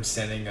greater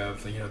understanding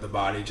of the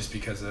body, just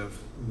because of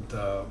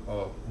the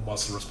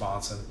muscle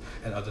response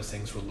and other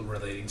things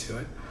relating to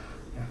it?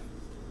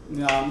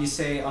 You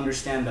say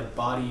understand the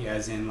body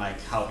as in like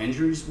how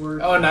injuries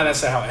work? Oh, not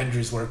necessarily how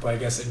injuries work, but I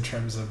guess in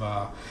terms of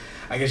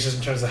just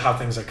in terms of how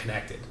things are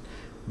connected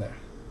there.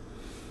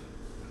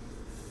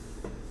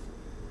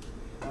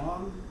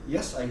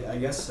 Yes, I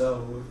guess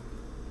so.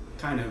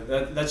 Kind of.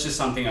 That's just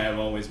something I've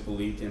always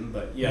believed in,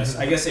 but yes,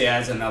 I guess it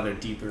adds another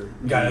deeper.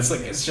 Yeah,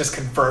 it's just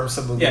confirms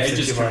some beliefs. Yeah, it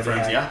just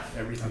confirms.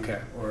 Everything.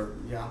 Okay. Or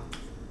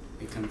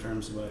it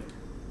confirms what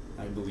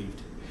I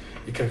believed.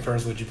 It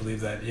confirms what you believe,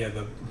 that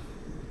the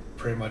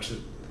pretty much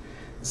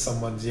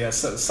someone's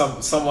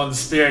someone's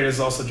spirit is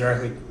also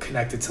directly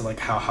connected to like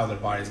how their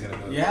body's gonna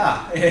move.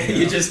 Yeah,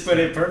 you just put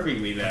it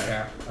perfectly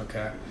there.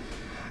 Okay.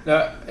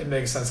 No, it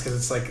makes sense, because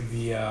it's like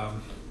the.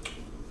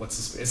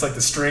 It's like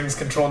the strings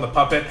controlling the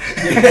puppet.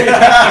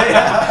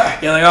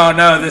 You're like, oh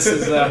no, this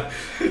is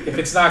if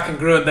it's not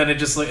congruent, then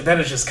it's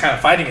just kind of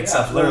fighting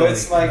itself. Literally,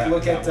 it's like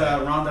look at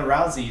Ronda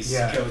Rousey's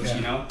coach.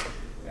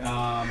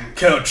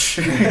 Coach.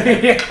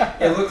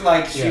 It looked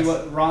like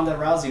Ronda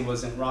Rousey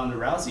wasn't Ronda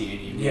Rousey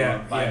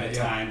anymore. By the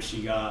time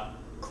she got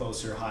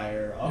closer,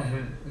 higher up,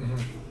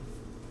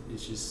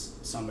 it's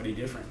just somebody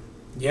different.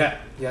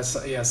 Yes.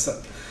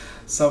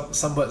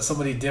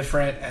 somebody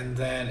different, and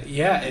then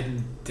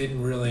it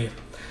didn't really.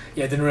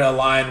 Yeah, it didn't really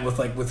align with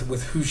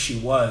with who she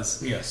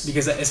was. Yes.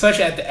 Because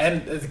especially at the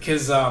end,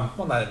 because well,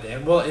 not at the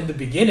end. Well, in the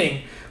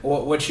beginning,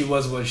 what she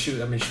was she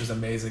was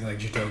amazing, like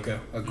judoka,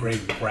 a great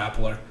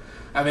grappler.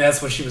 I mean,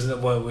 that's what she was.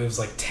 What it was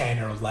like 10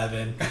 or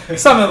 11,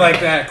 something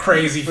like that.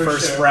 Crazy For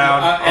first sure.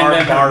 round. And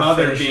then her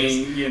mother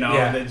finishes. being,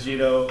 the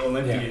judo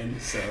Olympian.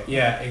 So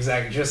Yeah,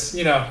 exactly. Just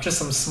just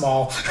some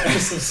small,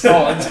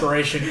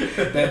 inspiration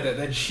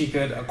that she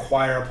could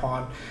acquire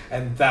upon,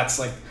 and that's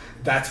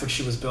what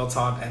she was built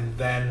on, and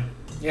then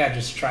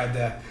just tried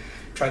to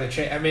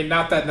change. I mean,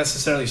 not that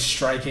necessarily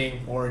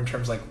striking or in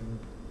terms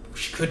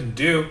she couldn't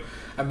do.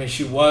 I mean,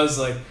 she was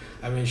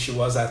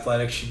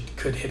athletic. She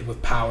could hit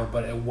with power,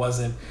 but it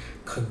wasn't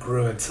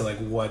congruent to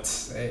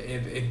what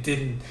it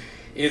didn't.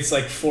 It's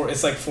like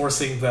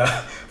forcing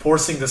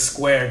the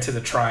square to the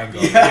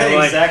triangle. Yeah,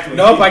 You're exactly.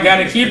 Nope, I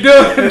gotta keep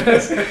doing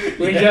this.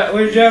 We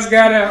just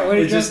gotta.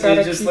 It just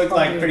keep looked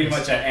like on pretty doing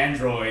much an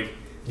android.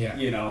 Yeah.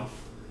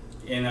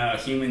 In a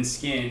human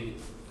skin,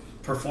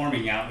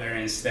 performing out there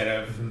instead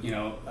of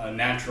a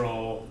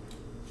natural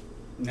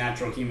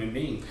human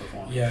being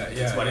performing.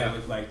 That's what it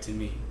looked like to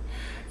me.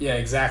 Yeah,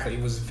 exactly.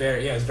 It was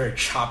very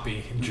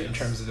choppy in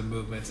terms of the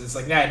movements. It's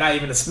not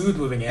even a smooth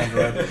moving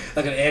android,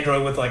 like an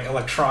android with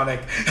electronic,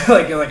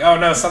 oh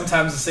no,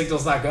 sometimes the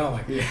signal's not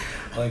going,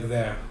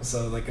 there.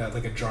 So like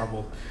a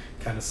jarbled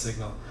kind of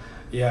signal.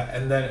 Yeah,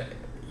 and then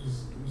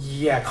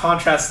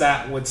contrast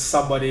that with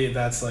somebody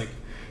that's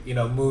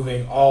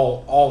moving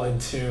all in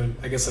tune.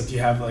 I guess do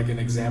you have an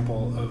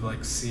example of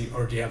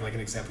or do you have an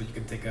example you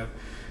can think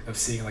of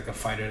seeing a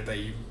fighter that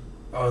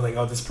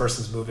this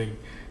person's moving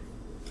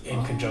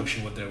in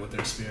conjunction with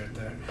their spirit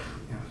there.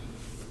 Yeah.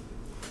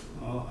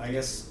 Well, I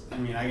guess I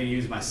can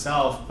use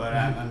myself, but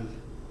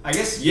I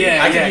guess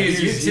I can use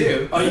you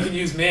too. Oh, you can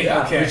use me.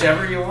 Yeah, okay,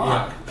 whichever you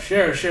want.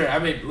 Yeah. Sure. I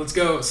mean, let's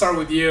go. Start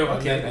with you.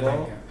 Okay.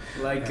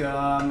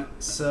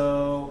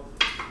 So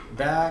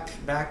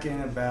back in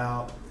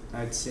about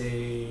I'd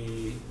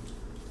say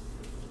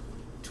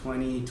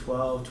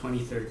 2012,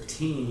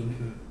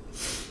 2013.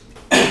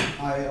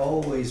 I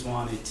always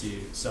wanted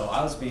to. So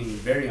I was being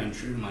very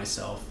untrue to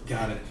myself.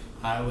 Got it.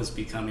 I was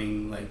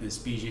becoming this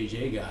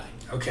BJJ guy.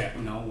 Okay.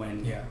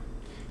 When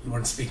you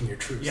weren't speaking your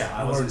truth.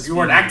 Yeah, you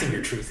weren't acting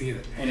your truth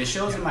either. And it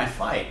shows in my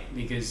fight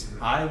because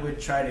I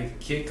would try to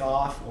kick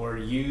off or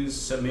use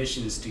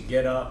submissions to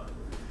get up,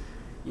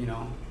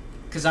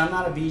 because I'm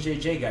not a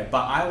BJJ guy,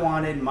 but I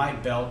wanted my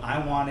belt.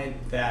 I wanted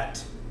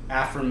that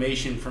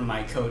affirmation from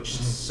my coach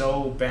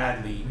so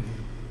badly.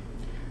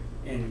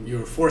 And you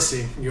were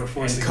forcing and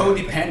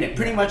codependent,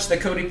 pretty much the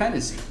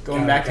codependency.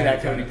 Going back to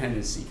that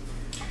codependency.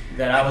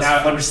 That I was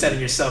now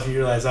understanding yourself, you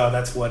realize, oh,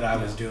 that's what I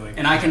was doing.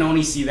 And I can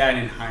only see that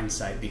in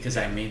hindsight because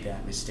I made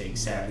that mistake,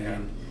 sadly.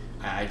 And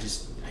I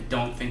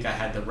don't think I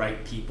had the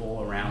right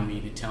people around me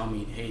to tell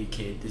me, hey,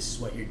 kid, this is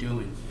what you're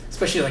doing.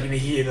 Especially in the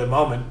heat of the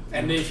moment.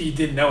 And if you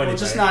didn't know anything. Well,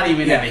 just not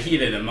even in the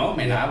heat of the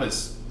moment. Yeah.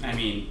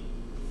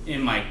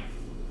 In my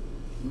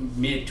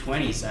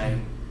mid-20s,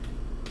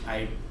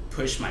 I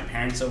pushed my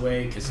parents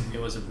away because it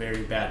was a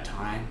very bad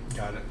time.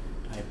 Got it.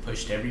 I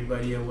pushed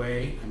everybody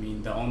away.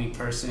 The only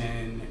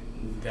person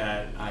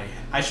that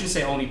I shouldn't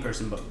say only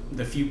person, but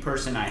the few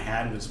person I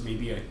had was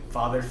maybe a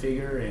father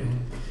figure,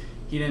 and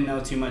he didn't know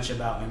too much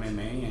about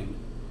MMA, and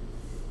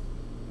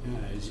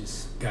it was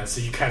just... Got it. So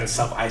you kind of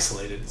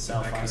self-isolated.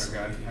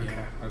 Self-isolated,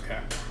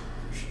 Okay.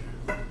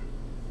 Sure.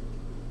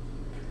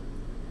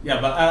 Yeah,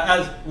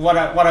 but what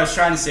I was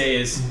trying to say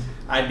is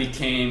I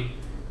became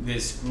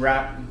this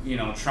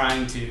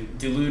trying to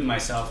delude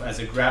myself as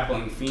a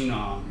grappling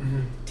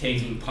phenom,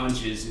 taking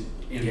punches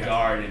in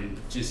guard and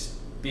just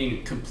being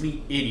a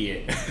complete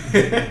idiot.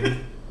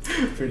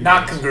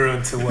 Not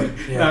congruent to what.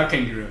 Not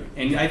congruent.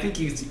 And I think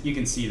you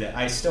can see that.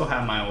 I still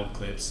have my old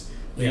clips.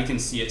 You can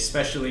see it,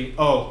 especially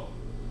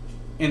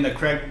in the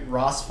Craig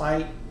Ross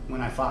fight,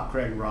 when I fought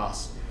Craig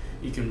Ross,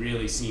 you can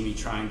really see me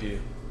trying to,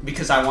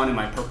 because I wanted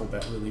my purple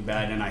belt really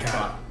bad, and I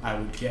thought I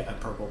would get a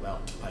purple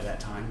belt by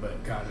that time,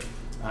 but got it.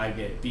 I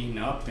get beaten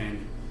up,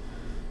 and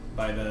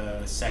by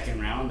the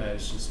second round, I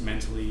was just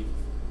mentally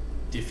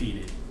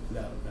defeated.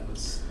 That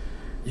was...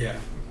 Yeah,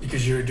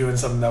 because you were doing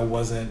something that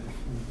wasn't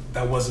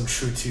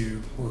true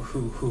to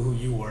who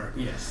you were.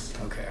 Yes.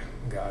 Okay,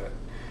 got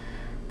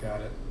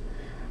it.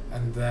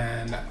 And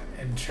then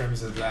in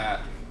terms of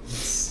that, let's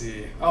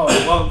see. Oh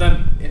well,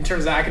 then in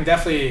terms of that, I can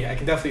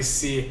definitely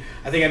see.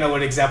 I think I know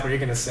what example you're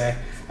gonna say.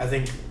 I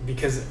think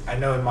because I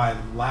know in my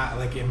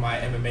in my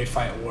MMA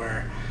fight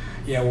where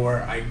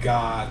I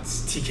got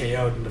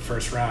TKO'd in the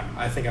first round.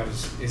 I think I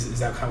was. Is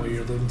that kind of what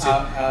you're alluding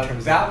to?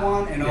 That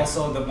one, and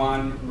also the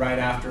one right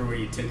after where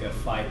you took a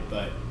fight,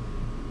 but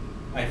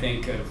I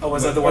think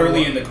was that the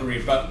early in the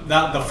career. But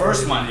the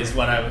first one is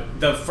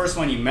the first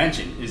one you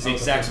mentioned is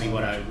exactly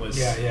what I was.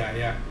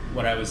 Yeah.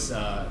 What I was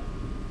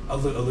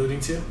alluding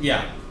to.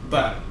 Yeah,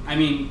 but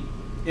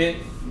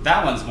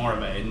that one's more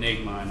of an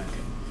enigma,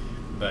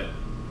 but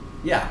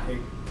yeah.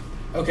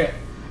 Okay.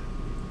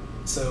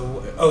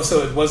 So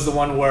it was the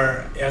one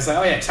where I was like,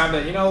 oh yeah,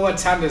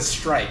 time to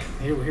strike.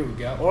 Here we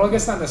go. Or I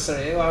guess not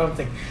necessarily. I don't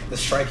think the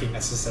striking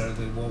necessarily.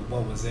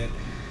 What was it?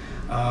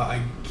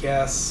 I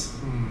guess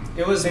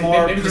it was maybe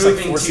more just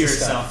proving like to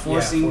yourself,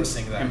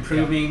 forcing that, and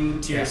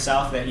proving to Yeah.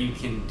 yourself that you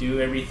can do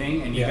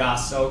everything, and you Yeah. got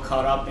so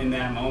caught up in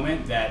that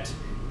moment that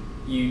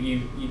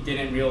you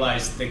didn't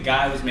realize the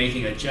guy was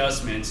making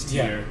adjustments to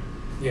your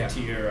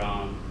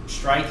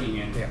striking,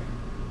 and Yeah.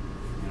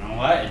 you know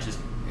what? It just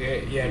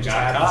it just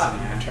got happens caught, in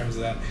man. terms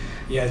of that.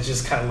 Yeah, it's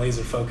just kind of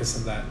laser focus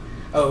in that.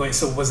 Oh wait,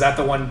 so was that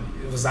the one?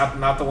 Was that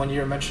not the one you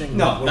were mentioning?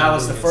 No, What that were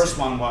was we the gonna first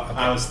say? one what Okay.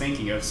 I was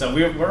thinking of. So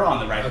we're on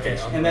the right Okay,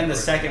 page. on the And then right the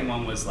page. second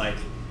one was like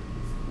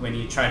when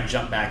you try to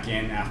jump back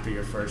in after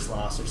your first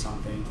loss or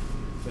something.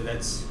 So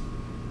that's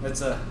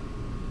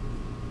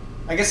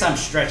I guess I'm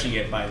stretching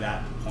it by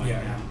that point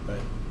Yeah. now. But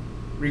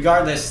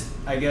regardless,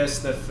 I guess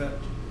the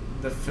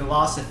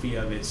philosophy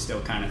of it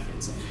still kind of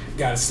fits in.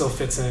 God, it still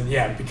fits in,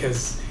 yeah,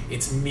 because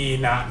it's me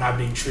not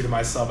being true to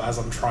myself as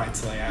I'm trying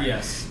to act.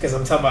 Yes. Because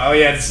I'm talking about, oh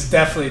yeah, this is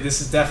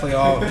definitely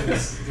all,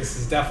 this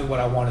is definitely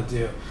what I want to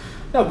do.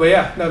 No, but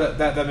yeah, no,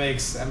 that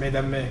makes,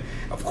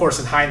 of course,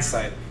 in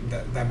hindsight,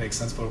 that makes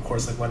sense. But of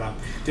course, like when I'm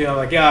doing, I'm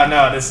like, yeah,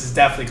 no, this is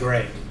definitely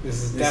great.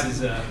 This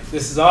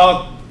is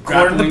all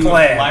according to Grappling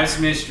plan. with life's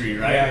mystery,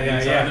 right? Yeah,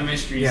 These are the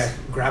mysteries. Yeah,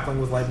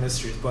 grappling with life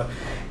mysteries. But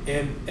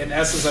in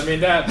essence,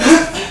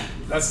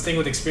 that's the thing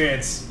with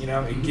experience.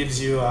 It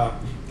gives you,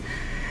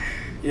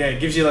 it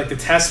gives you like the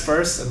test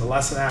first and the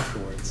lesson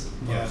afterwards.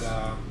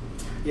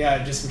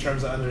 Yeah, just in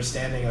terms of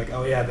understanding, like,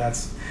 oh yeah,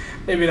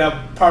 maybe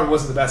that probably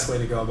wasn't the best way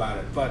to go about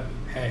it, but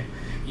hey,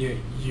 you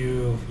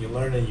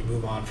learn and you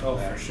move on from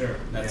there. For sure.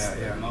 That's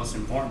the most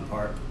important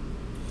part.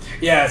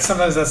 Yeah,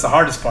 sometimes that's the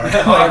hardest part.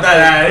 Well,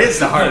 that is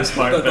the hardest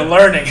part. The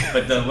learning.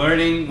 But the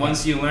learning,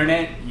 once you learn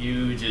it,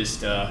 you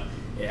just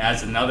it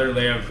adds another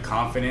layer of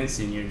confidence,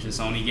 and you're just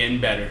only getting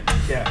better.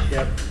 Yeah.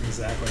 Yep.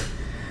 Exactly.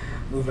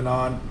 Moving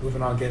on,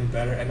 getting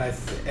better, and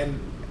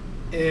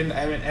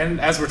and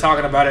as we're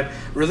talking about it,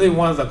 really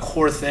one of the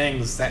core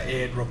things that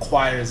it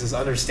requires is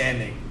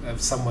understanding of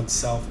someone's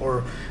self,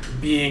 or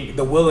being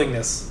the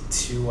willingness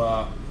to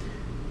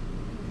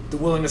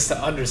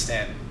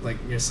understand like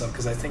yourself,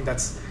 because I think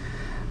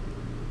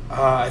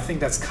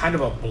that's kind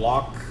of a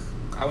block.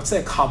 I would say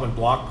a common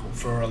block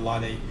for a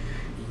lot of,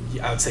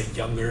 I would say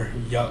younger,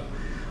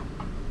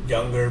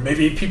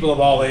 maybe people of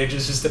all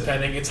ages, just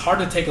depending. It's hard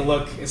to take a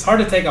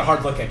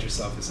hard look at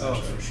yourself, essentially.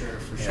 Oh,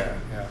 for sure.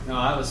 Yeah.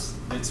 No,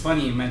 it's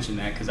funny you mentioned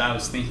that, because I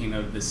was thinking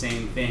of the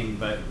same thing,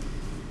 but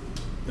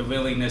the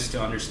willingness to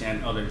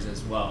understand others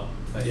as well.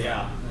 But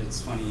yeah, it's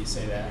funny you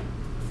say that.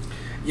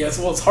 Yes,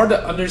 well, it's hard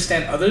to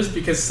understand others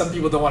because some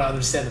people don't want to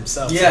understand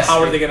themselves. Yes, so how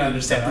are they going to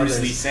understand Bruce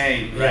others? Lee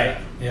saying, right?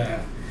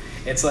 Yeah.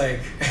 It's like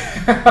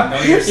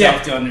know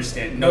yourself to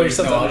understand. Know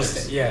yourself to others.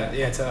 understand.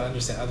 Yeah, to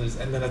understand others,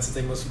 and then that's the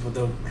thing. Most people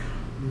don't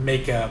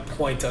make a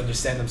point to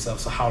understand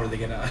themselves. So how are they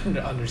going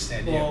to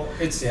understand you? Well,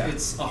 it's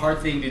a hard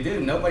thing to do.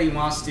 Nobody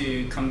wants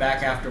to come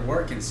back after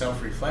work and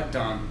self-reflect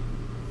on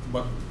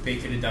what they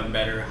could have done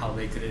better, how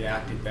they could have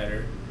acted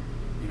better.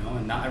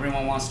 And not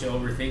everyone wants to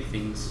overthink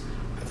things.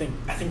 I think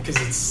because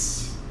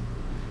it's,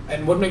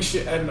 and what makes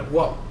you, and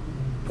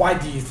why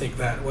do you think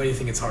that? Why do you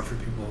think it's hard for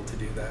people to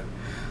do that?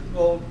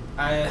 Well,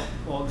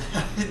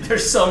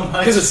 there's so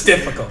much. Because it's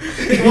difficult.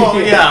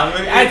 Well, yeah.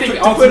 I think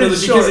ultimately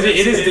because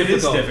it is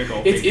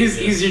difficult. It is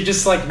easier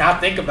just like not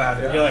think about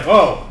it. Yeah. You're like,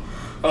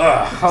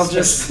 I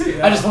just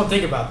won't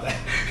think about that.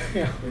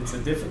 Yeah. It's a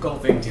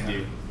difficult thing to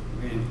do.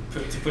 To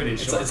put in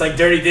short. It's like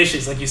dirty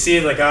dishes. Like you see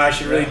it, like, I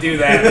should really do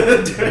that.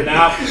 And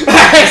now,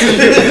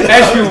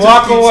 as you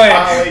walk away,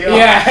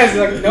 it's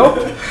like,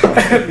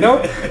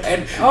 nope.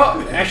 And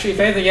actually, if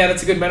anything,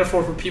 that's a good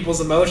metaphor for people's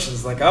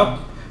emotions. Like,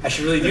 I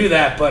should really do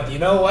that, but you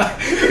know what?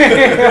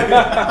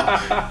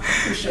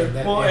 For sure.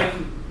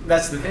 And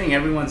that's the thing.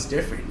 Everyone's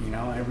different.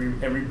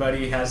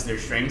 Everybody has their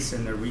strengths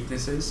and their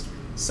weaknesses.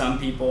 Some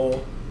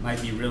people might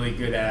be really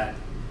good at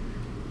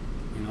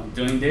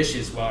doing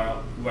dishes,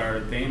 where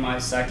they might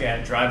suck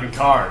at driving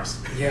cars.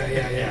 Yeah.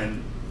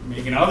 And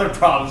making other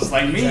problems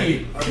like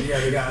me.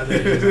 Exactly. We got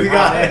other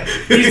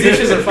dishes. These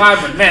dishes are fine,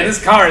 but man,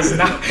 this car is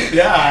not.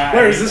 Yeah.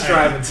 Where is this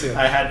driving to?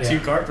 I had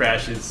 2 car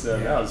crashes, so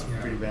that was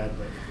pretty bad.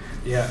 But.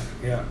 Yeah.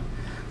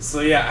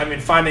 So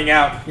finding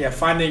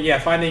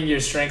your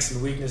strengths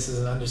and weaknesses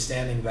and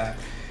understanding that,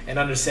 and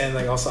understanding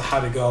like also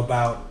how to go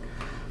about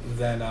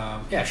then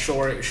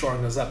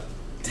shoring those up,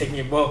 taking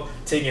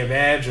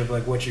advantage of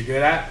like what you're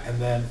good at, and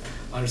then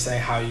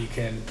understanding how you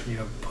can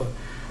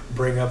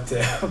bring up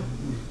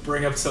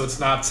so it's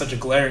not such a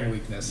glaring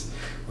weakness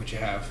what you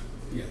have.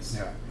 Yes.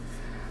 Yeah.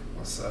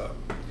 So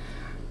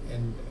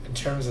in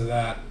terms of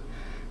that,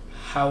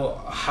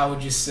 how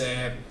would you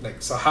say,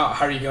 like, so how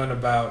are you going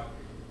about,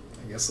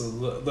 I guess,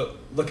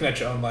 looking at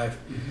your own life?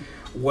 Mm-hmm.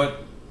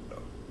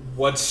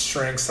 What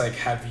strengths like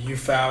have you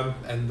found,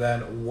 and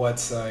then what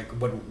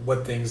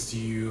things do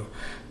you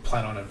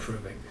plan on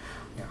improving?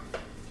 Yeah.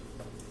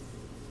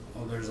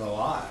 Well, there's a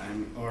lot. I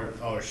mean,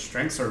 or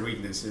strengths or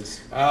weaknesses.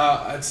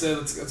 I'd say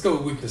let's go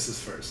with weaknesses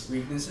first.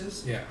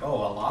 Weaknesses? Yeah. Oh,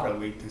 a lot of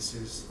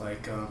weaknesses.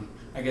 Like,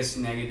 I guess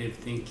negative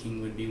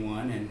thinking would be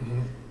one, and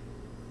Mm-hmm.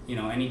 you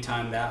know,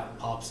 anytime that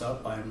pops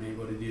up, I'm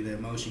able to do the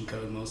emotion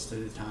code most of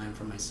the time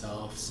for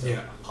myself. So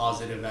Yeah.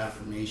 positive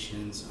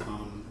affirmations,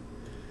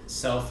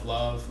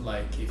 self-love.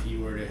 Like if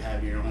you were to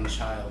have your own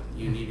child,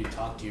 you need to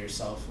talk to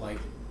yourself like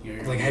your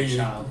Like own how you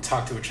child.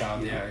 talk to a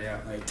child. Yeah. Yeah.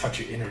 Like- touch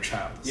your inner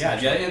child. Yeah,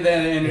 essentially.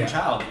 the inner Yeah.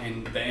 child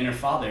and the inner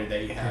father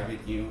that you have Yeah.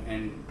 in you,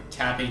 and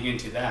tapping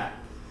into that.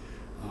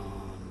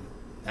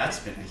 That's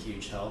been a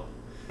huge help.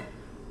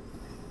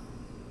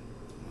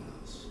 What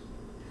else?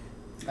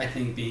 I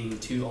think being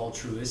too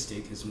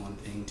altruistic is one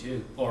thing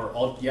too.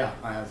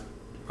 I have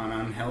an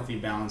unhealthy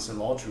balance of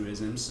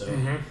altruism, so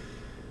Mm-hmm.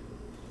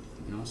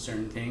 you know,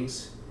 certain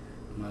things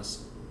must,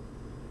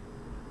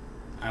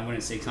 I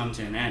wouldn't say come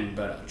to an end,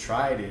 but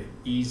try to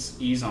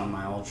ease on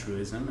my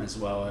altruism, as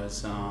well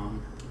as I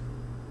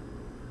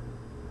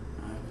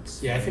would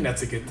say, Yeah, I think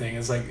that's a good thing.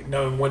 It's like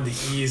knowing when to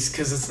ease,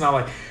 because it's not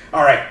like,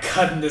 all right,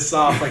 cutting this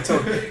off, like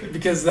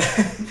because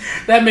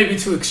that may be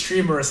too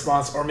extreme a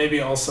response, or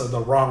maybe also the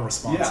wrong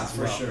response yeah, as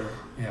for well. sure.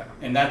 Yeah,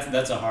 And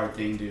that's a hard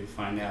thing to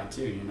find out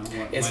too. You know,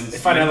 it's when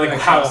finding out when like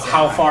do I how cross that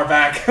how line? far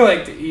back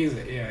like to ease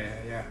it. Yeah.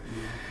 Yeah.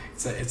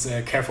 It's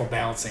a careful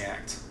balancing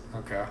act.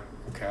 Okay.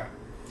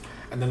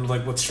 And then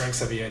like, what strengths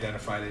have you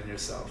identified in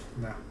yourself?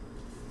 No.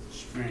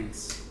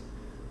 Strengths.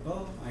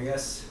 Well, I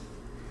guess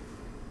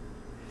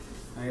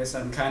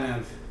I'm kind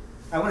of,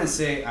 I wouldn't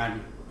say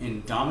I'm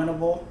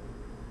indomitable,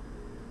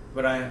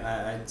 but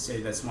I'd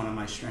say that's one of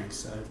my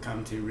strengths. I've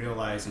come to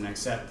realize and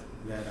accept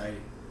that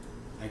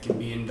I can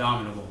be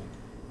indomitable,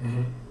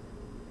 Mm-hmm.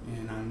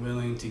 and I'm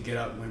willing to get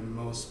up when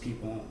most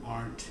people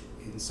aren't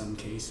in some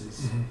cases.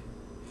 Mm-hmm.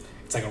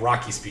 It's like a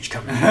Rocky speech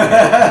coming.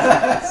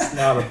 It's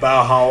not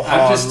about how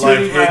hard I'm just life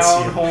tooting my hits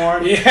own you.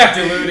 horn, Yeah.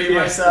 deluding Yeah.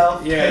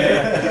 myself.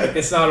 Yeah.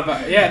 It's not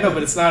about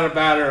but it's not a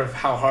matter of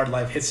how hard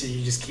life hits you.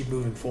 You just keep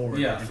moving forward.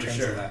 Yeah, in for terms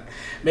sure. of that.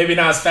 Maybe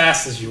not as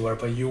fast as you were,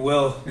 but you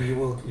will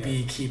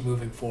Yeah. keep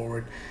moving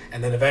forward,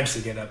 and then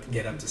eventually get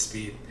up to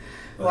speed.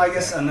 Well, I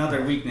guess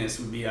another weakness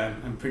would be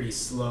I'm pretty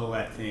slow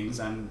at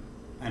things.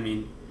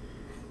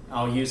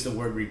 I'll use the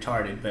word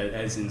retarded, but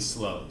as in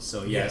slow.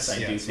 So yes, I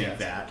do think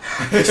that.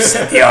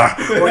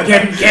 We're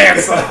getting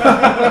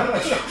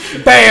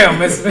canceled.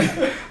 Bam! It's been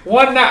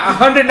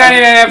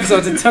 199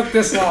 episodes. It took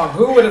this long.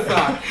 Who would have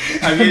thought?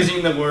 I'm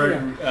using the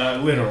word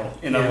literal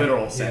in a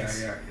literal Yeah,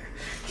 sense. yeah.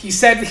 He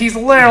said he's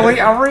literally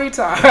a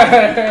retard.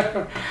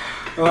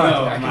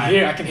 Well,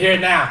 I can hear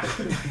it now.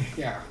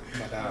 Yeah.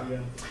 But,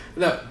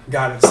 no,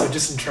 got it. So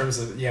just in terms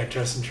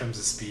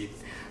of speed.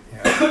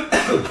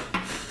 Yeah.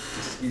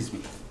 Excuse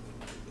me.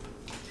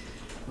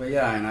 But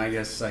yeah, and I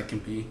guess I can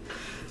be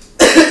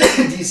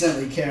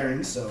decently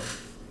caring, so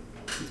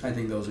I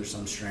think those are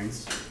some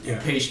strengths. Yeah.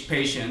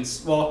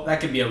 Patience, well, that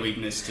could be a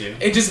weakness too.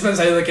 It just depends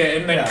how you look at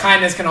it. And then Yeah.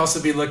 kindness can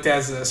also be looked at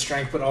as a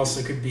strength, but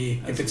also could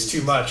be As if a it's too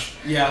weakness. much.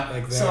 Yeah,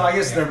 Like so that, I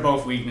guess yeah. they're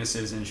both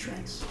weaknesses and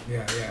strengths.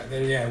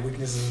 Yeah,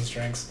 weaknesses and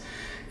strengths.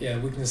 Yeah,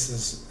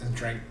 weaknesses and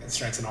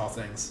strengths in all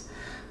things.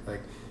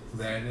 Like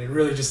that, and it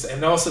really just, and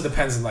it also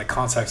depends on like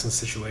context and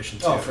situation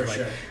too. Oh, for like,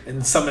 sure.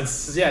 In some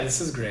instances, yeah,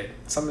 this is great.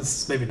 Some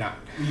instances, maybe not.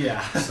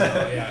 Yeah. So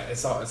yeah,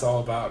 it's all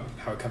about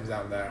how it comes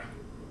down there.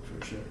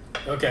 For sure.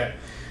 Okay,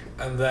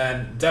 and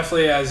then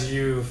definitely as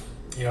you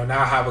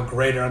now have a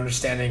greater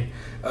understanding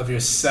of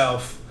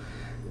yourself,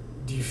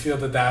 do you feel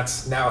that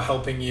that's now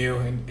helping you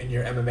in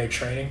your MMA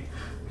training?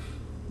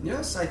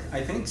 Yes,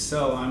 I think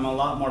so. I'm a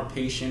lot more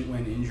patient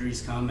when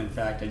injuries come. In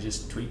fact, I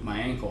just tweaked my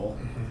ankle,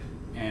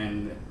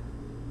 and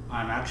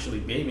I'm actually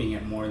babying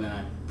it more than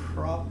I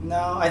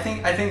No, I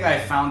think I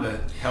found a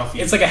healthy.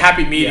 It's like a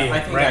happy medium, Yeah, I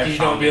think right? I You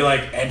don't found be it.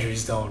 like,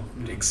 injuries don't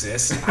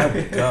exist. I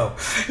will go,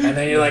 and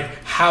then you're like,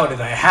 how did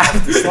I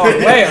have this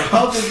long way?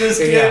 How did this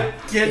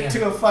get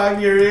to a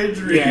 5-year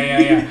injury?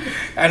 Yeah.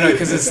 I know,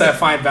 because it's that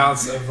fine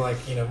balance of like,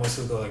 most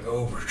people go like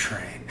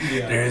overtrain.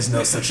 Yeah. There is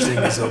no such thing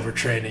as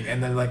overtraining,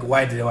 and then like,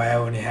 why do I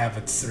only have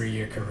a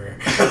 3-year career?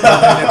 And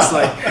then it's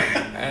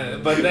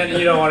like, but then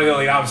you don't want to go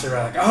the opposite,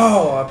 right? Like,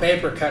 oh, a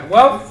paper cut.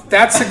 Well,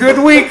 that's a good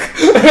week.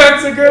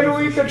 That's a good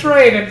week of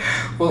training.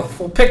 We'll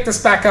pick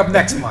this back up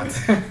next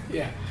month.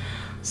 Yeah.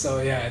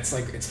 So yeah, it's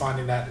like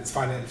find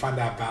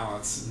that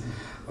balance,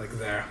 like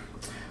there.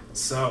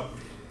 So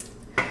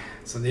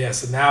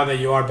now that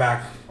you are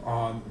back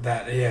on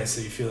that, so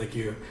you feel like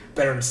you're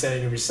better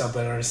understanding of yourself,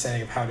 better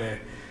understanding of how to,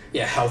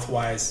 health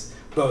wise,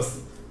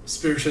 both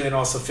spiritually and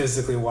also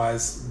physically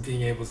wise,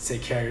 being able to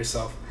take care of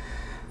yourself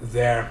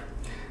there.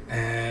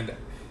 And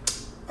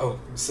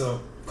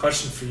so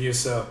question for you.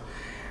 So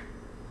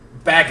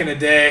back in the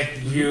day,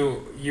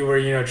 you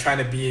were trying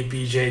to be a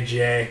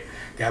BJJ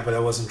guy, but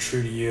that wasn't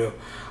true to you.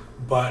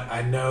 But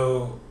I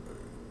know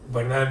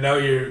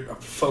you're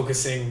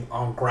focusing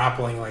on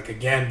grappling like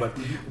again. But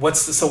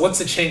what's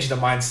the change in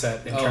the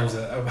mindset in terms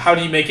of how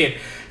do you make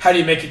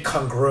it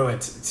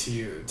congruent to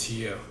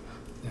you?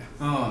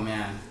 Oh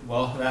man,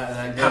 well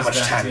that goes How much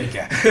back time to, you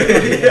got?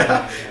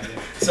 yeah.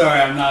 Sorry,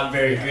 I'm not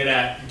very good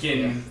at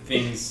getting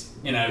things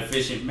in an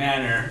efficient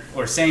manner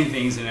or saying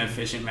things in an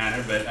efficient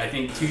manner, but I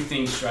think two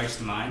things strikes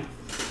to mind.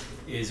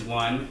 Is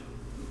one,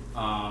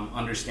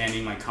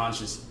 understanding my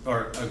conscious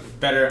or a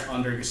better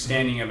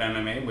understanding of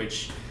MMA,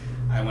 which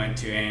I went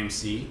to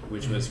AMC,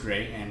 which was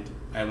great, and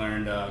I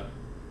learned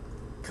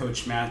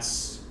Coach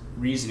Matt's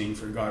reasoning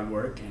for guard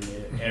work,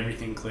 and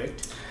everything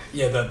clicked.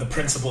 Yeah, the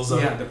principles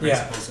of it. The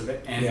principles of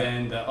it. And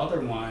then the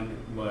other one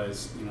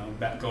was,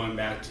 going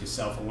back to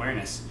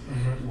self-awareness.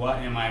 What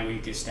am I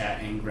weakest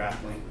at in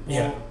grappling?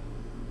 Well,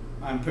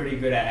 I'm pretty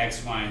good at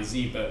X, Y, and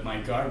Z, but my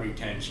guard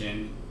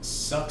retention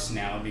sucks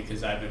now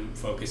because I've been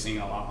focusing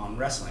a lot on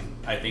wrestling.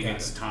 I think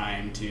it's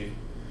time to...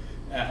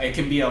 it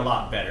can be a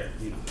lot better,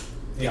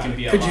 It can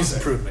be a lot use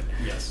better. Improvement.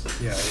 Yes.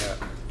 Yeah.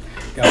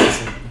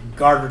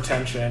 Guard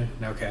retention.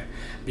 Okay.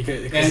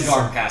 Because and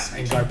guard passing.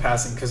 And guard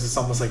passing, because it's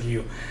almost like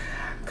you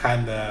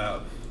kind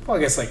of... Well, I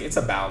guess it's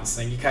a balance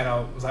thing. You kind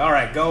of was like, all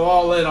right, go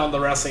all in on the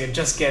wrestling and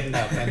just getting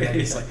up, and then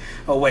it's like,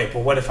 oh wait,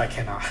 but what if I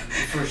cannot?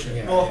 For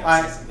sure.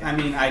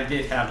 I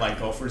did have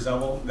Gopher's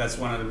elbow. That's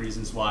one of the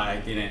reasons why I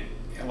didn't.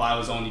 Why I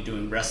was only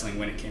doing wrestling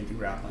when it came to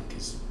grappling,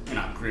 because you're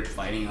not grip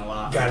fighting a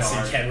lot. Got it.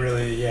 So you can't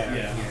really. Got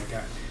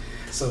it.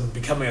 So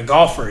becoming a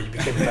golfer, you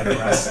became a better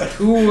wrestler.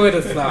 Who would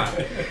have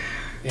thought?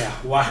 Yeah.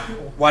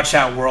 Watch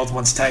out, world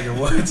once Tiger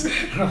Woods.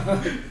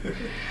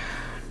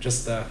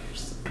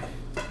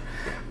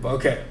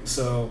 Okay,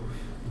 so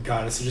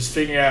got it. So just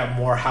figuring out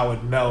more how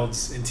it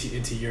melds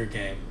into your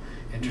game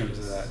in terms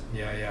of that.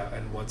 Yeah,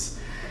 and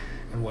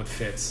what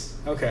fits.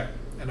 Okay,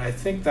 and I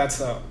think that's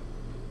a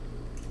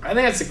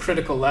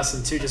critical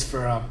lesson too, just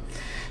for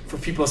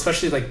people,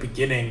 especially like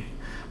beginning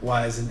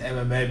wise in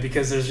MMA,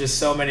 because there's just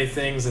so many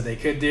things that they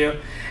could do.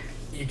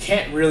 You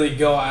can't really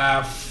go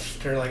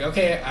after like,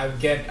 okay, I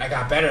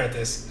got better at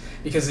this,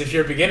 because if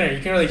you're a beginner, you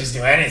can really just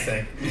do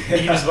anything. You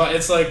can just,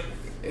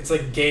 it's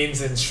like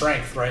gains in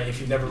strength, right? If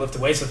you've never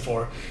lifted weights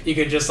before, you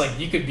could just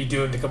you could be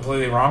doing the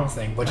completely wrong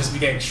thing, but just be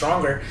getting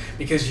stronger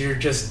because you're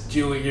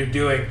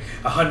doing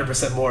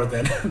 100% more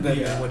than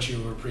what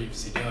you were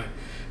previously doing.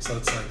 So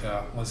it's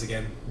like once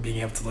again being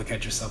able to look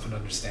at yourself and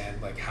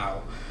understand like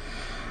how,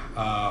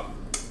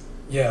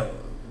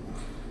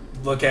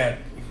 look at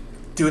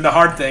doing the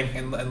hard thing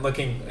and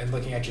looking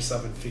at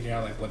yourself and figuring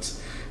out like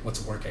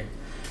what's working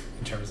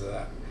in terms of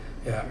that.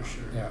 Yeah, for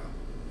sure. Yeah.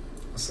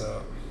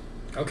 So,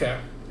 okay.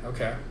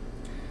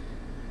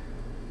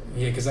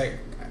 Yeah, because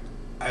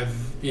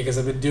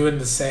I've been doing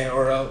the same,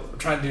 or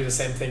trying to do the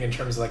same thing in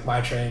terms of like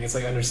my training. It's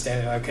like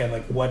understanding, okay,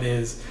 like what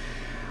is,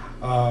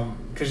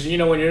 because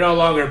when you're no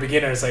longer a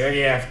beginner, it's like,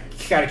 okay, I've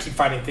got to keep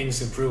finding things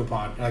to improve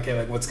upon. Okay,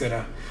 like what's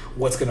gonna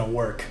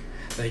work,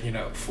 like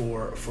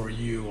for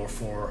you or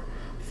for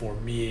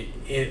me,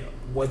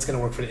 what's gonna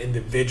work for the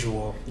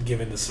individual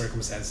given the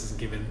circumstances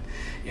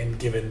and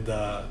given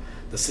the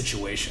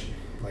situation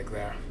like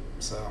there.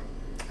 So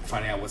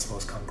finding out what's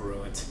most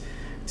congruent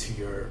to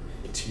your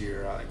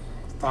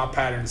thought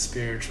pattern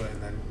spiritually,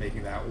 and then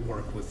making that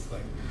work with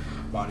like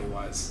body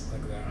wise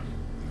like there.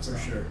 For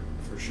sure.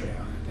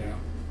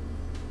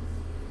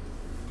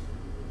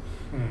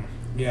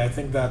 Yeah, I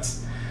think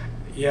that's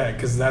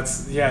because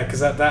that's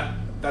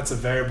a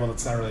variable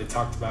that's not really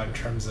talked about in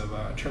terms of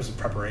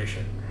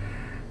preparation,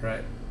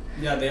 right?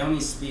 Yeah, they only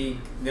say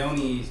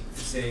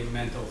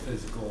mental,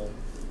 physical,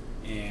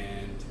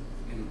 and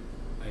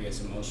I guess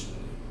emotionally.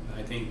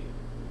 I think,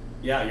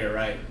 yeah, you're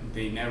right.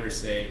 They never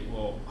say,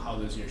 well, how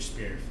does your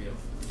spirit feel?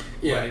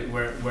 Yeah,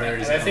 where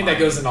is and I think that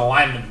goes in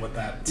alignment with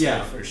that too.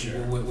 Yeah, for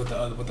sure. With the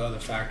other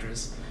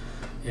factors,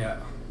 yeah,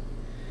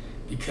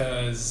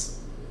 because.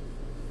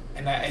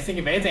 And I think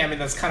if anything, I mean,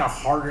 that's kind of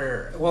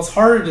harder. Well, it's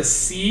harder to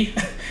see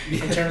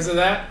in terms of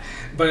that,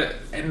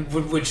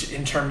 which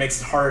in turn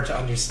makes it harder to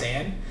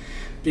understand,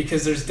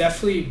 because there's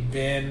definitely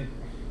been,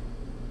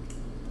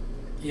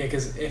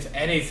 because if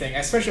anything,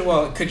 especially,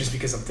 well, it could just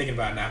because I'm thinking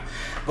about it now,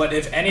 but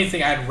if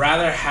anything, I'd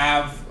rather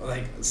have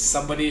like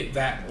somebody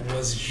that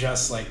was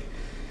just like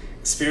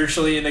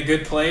spiritually in a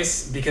good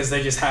place because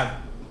they just have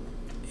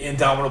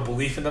indomitable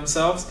belief in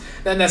themselves,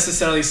 than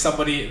necessarily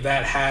somebody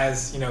that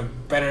has,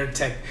 better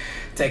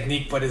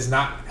technique but is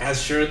not as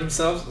sure of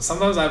themselves.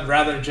 Sometimes I'd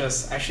rather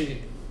just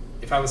actually,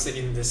 if I was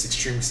in this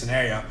extreme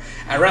scenario,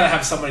 I'd rather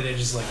have somebody that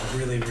just like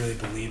really, really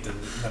believed in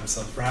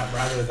themselves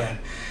rather than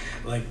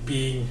like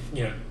being,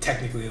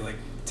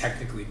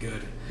 technically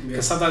good.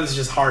 Because sometimes it's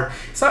just hard.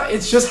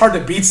 It's just hard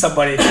to beat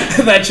somebody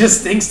that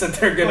just thinks that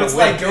they're gonna win. It's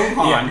like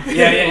Gohan.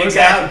 Yeah,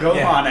 exactly. Look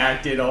at how Gohan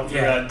acted all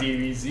throughout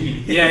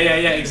DBZ. Yeah,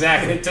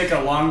 exactly. It took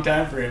a long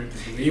time for him to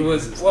believe. He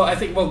was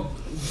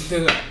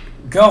the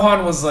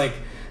Gohan was like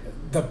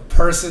the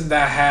person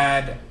that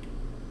had.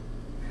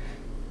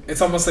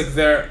 It's almost like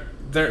they're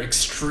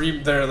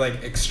extreme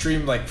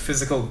like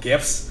physical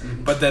gifts,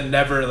 but then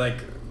never like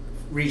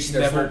reach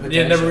their full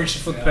potential. Never reach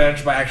their full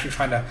potential by actually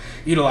trying to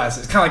utilize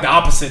it. It's kind of like the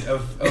opposite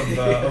of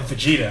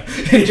Vegeta.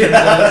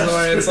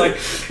 It's like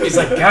he's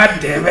like,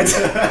 God damn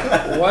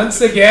it!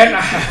 Once again,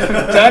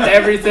 I've done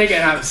everything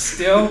and I'm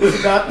still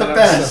not the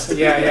best.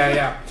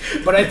 Yeah.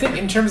 But I think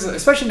in terms of,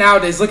 especially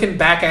nowadays, looking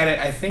back at it,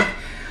 I think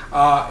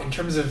In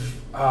terms of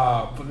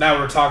now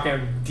we're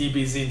talking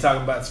DBZ and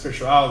talking about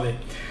spirituality.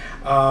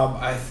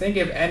 I think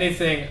if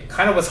anything,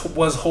 kind of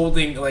was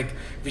holding like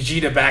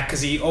Vegeta back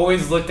because he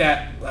always looked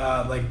at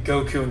like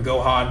Goku and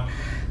Gohan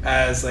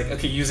as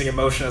like using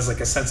emotion as like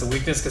a sense of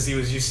weakness because he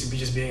was used to be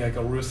just being like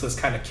a ruthless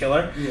kind of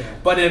killer. Yeah.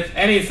 But if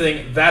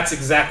anything, that's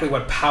exactly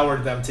what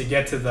powered them to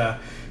get to the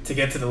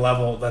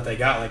level that they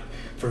got. Like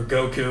for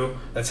Goku,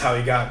 that's how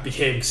he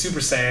became Super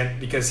Saiyan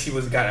because he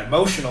got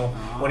emotional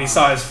when he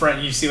saw his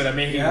friend. You see what I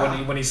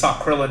mean? When he saw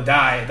Krillin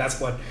die,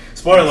 that's what.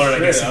 Spoiler alert!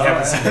 I guess you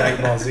haven't seen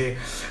Dragon Ball Z.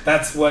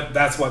 That's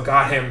what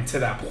got him to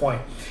that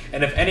point.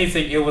 And if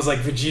anything, it was like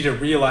Vegeta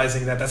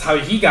realizing that's how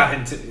he got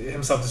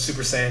himself to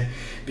Super Saiyan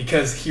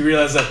because he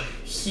realized that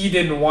he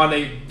didn't want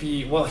to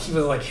be. Well, he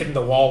was like hitting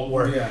the wall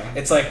where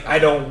it's like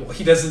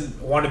he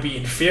doesn't want to be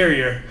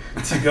inferior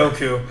to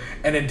Goku,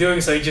 and in doing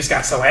so, he just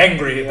got so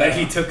angry that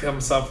he took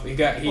himself.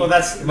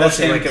 That's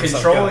him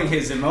controlling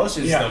his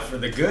emotions though for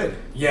the good.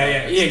 Yeah,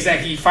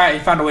 exactly. He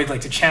found a way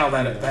to channel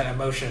that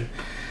emotion,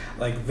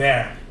 like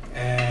there,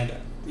 and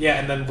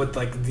then with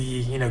like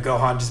the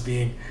Gohan just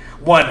being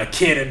a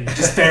kid and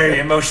just very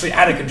emotionally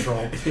out of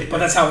control, but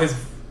that's how his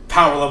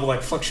power level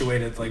like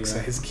fluctuated, like so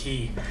his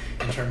key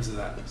in terms of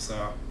that.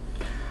 So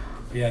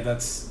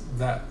that's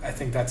I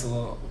think that's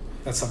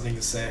something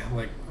to say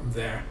like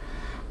there,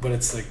 but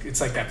it's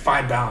like that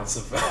fine balance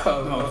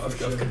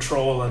of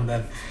control and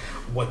then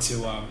what to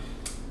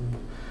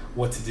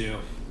do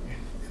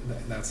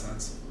in that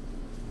sense.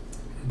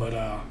 But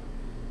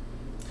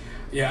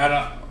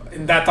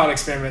in that thought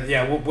experiment,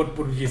 what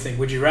would you think?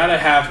 Would you rather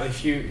have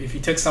if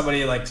you took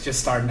somebody like just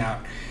starting out,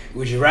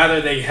 would you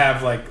rather they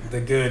have like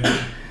the good?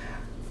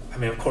 I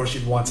mean, of course,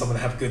 you'd want someone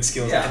to have good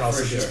skills and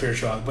also do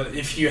spirituality. But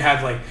if you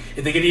had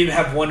if they could even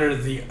have one or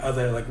the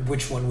other, like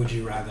which one would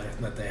you rather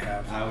that they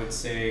have? I would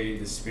say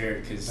the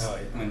spirit because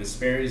when the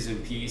spirit is in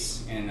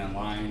peace and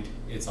aligned,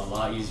 it's a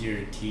lot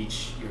easier to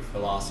teach your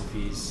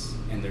philosophies,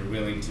 and they're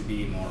willing to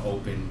be more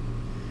open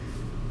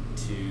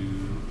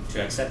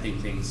to accepting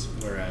things.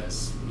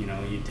 Whereas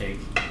you take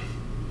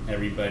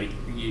everybody,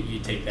 you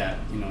take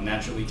that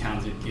naturally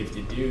talented,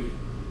 gifted dude,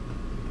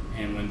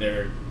 and when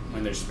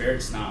their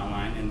spirit's not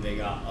aligned and they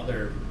got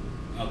other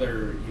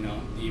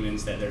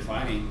demons that they're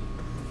fighting,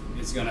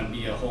 it's gonna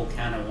be a whole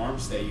can of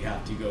worms that you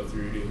have to go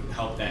through to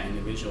help that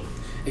individual.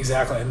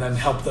 Exactly, and then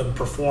help them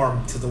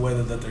perform to the way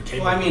that they're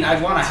capable. Well, I mean,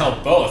 I'd want to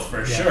help both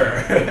for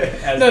sure.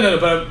 No,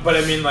 but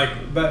I mean, like,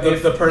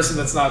 if the person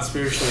that's not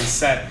spiritually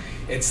set,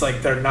 it's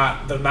like they're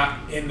not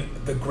in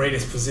the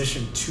greatest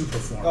position to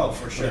perform. Oh,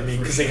 for sure. I mean,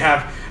 because they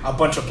have a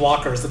bunch of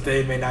blockers that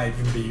they may not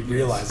even be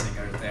realizing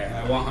are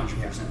there. I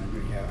 100%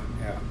 agree.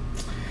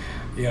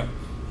 Yeah.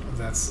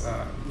 That's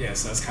so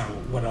that's kind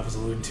of what I was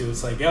alluding to.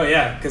 It's like,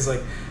 because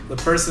like the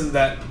person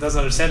that doesn't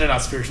understand they're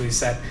not spiritually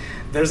set,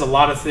 there's a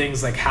lot of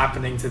things like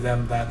happening to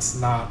them that's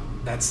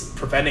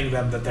preventing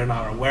them that they're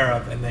not aware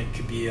of, and they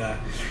could be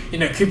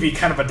it could be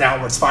kind of a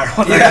downward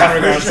spiral.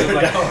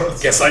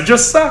 Guess I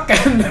just suck.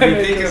 And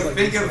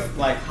think of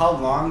like how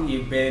long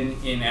you've been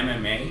in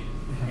MMA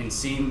and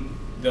seen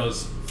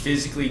those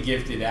physically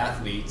gifted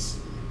athletes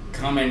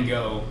come and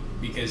go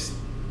because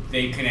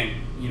they couldn't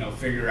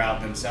figure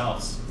out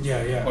themselves.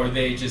 Or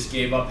they just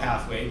gave up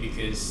halfway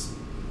because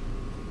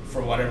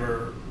for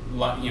whatever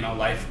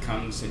life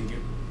comes and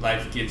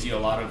life gives you a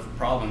lot of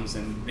problems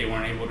and they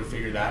weren't able to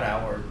figure that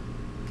out or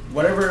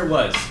whatever it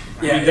was.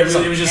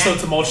 It was just so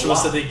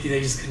tumultuous that they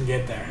just couldn't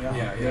get there.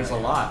 There's a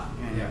lot.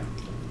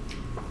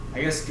 I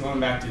guess going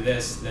back to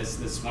this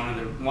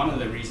one of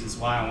the reasons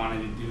why I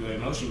wanted to do an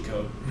emotion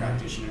code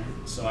practitioner,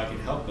 so I could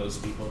help those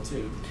people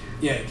too.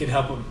 Yeah, it could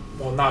help them.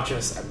 Well, not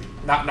just on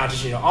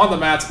the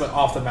mats, but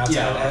off the mats,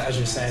 as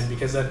you're saying,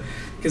 because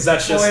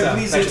that's just it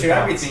leads into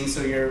everything.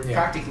 So you're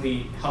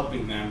practically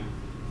helping them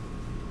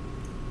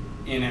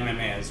in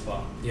MMA as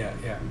well. Yeah.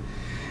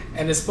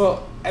 And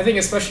I think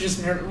especially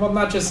just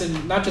not just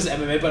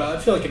MMA, but I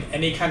feel like in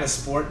any kind of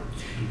sport,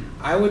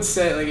 I would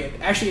say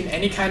like actually in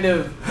any kind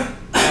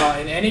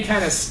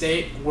of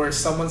state where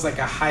someone's like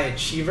a high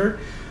achiever,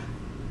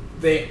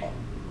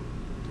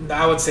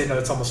 I would say no.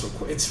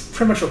 It's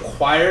pretty much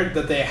required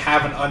that they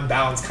have an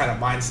unbalanced kind of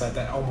mindset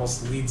that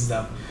almost leads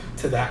them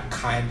to that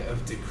kind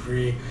of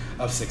degree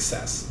of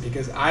success.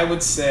 Because I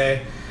would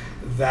say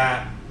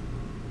that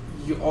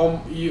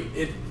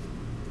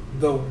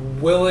the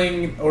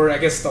willing, or I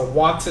guess the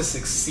want to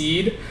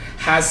succeed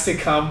has to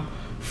come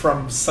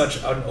from such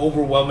an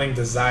overwhelming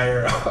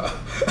desire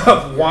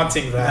of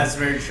wanting that. That's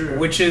very true.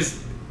 Which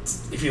is,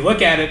 if you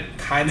look at it,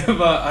 kind of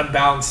an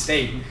unbalanced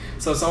state.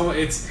 So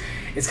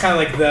it's kind of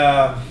like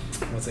the,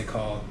 what's it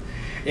called?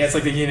 Yeah, it's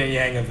like the yin and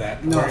yang of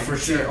that. No, for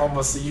sure.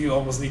 You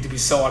almost need to be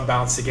so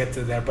unbalanced to get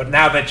to there. But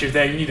now that you're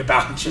there, you need to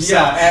balance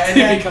yourself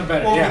and become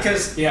better. Well,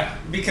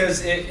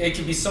 because it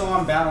can be so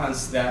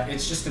unbalanced that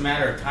it's just a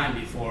matter of time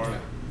before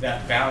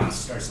that balance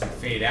starts to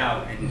fade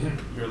out and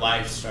your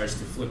life starts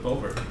to flip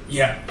over.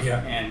 Yeah.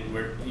 And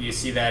you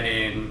see that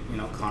in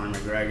Conor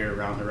McGregor,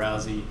 Ronda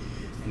Rousey,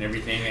 and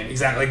everything. And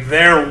exactly. Like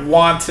their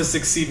want to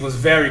succeed was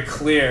very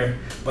clear,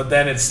 but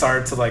then it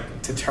started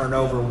to turn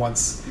over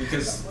once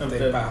because of they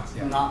the bounced.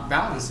 Yeah. not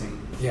balancing.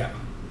 Yeah.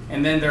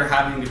 And then they're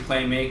having to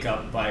play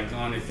makeup by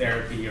going to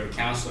therapy or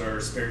counselor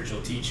or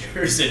spiritual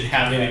teachers and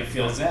having it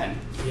feel zen.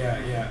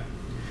 Yeah,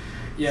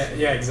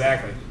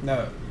 exactly.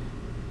 No.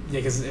 Yeah,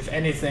 because if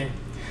anything,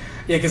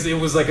 because it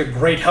was like a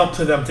great help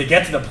to them to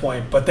get to the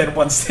point, but then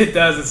once it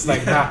does, it's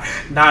like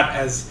not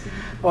as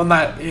well.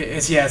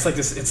 It's like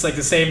this. It's like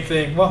the same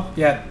thing. Well,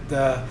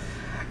 the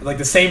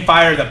same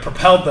fire that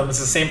propelled them is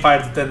the same fire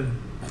that then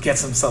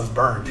gets themselves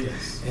burned.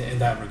 Yes. In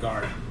that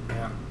regard.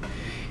 Yeah.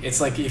 It's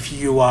like if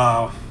you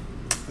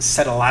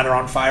set a ladder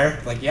on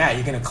fire, like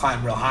you're gonna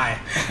climb real high.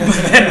 But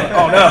then,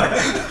 oh no,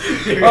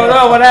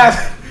 what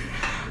happened?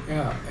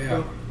 Yeah,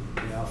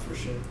 for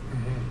sure.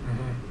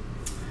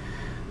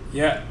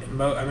 Yeah,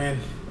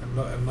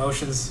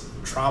 emotions,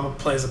 trauma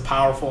plays a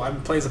powerful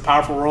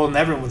role in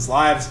everyone's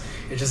lives.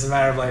 It's just a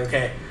matter of like,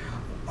 okay,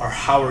 or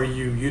how are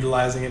you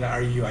utilizing it?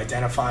 Are you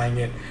identifying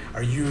it?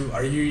 Are you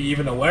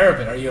even aware of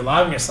it? Are you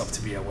allowing yourself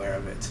to be aware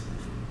of it?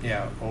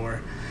 Yeah,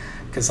 or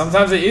because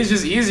sometimes it is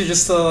just easy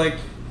just to like,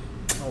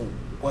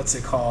 what's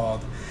it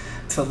called?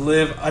 To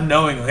live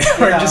unknowingly,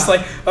 or just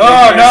like,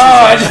 oh no,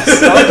 I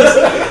just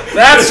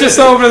that's just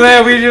over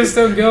there. We just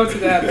don't go to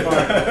that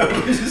part.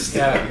 We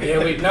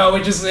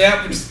just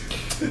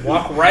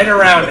walk right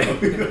around it.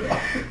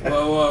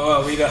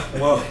 Whoa,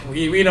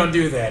 we don't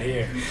do that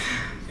here.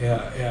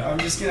 Yeah. I'm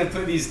just gonna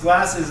put these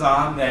glasses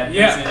on that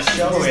doesn't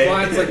show these it.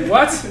 Blinds like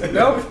what?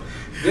 Nope.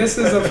 This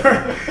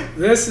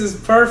is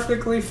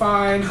perfectly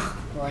fine.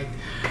 Like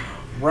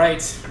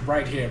right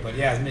here. But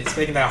yeah, it's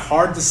making that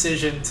hard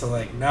decision to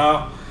like,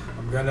 no,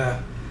 I'm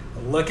gonna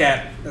look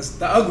at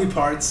the ugly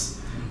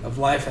parts of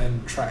life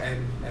and try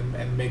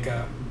and make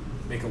a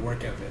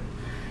work of it.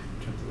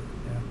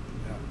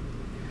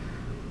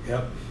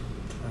 Yep.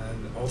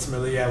 And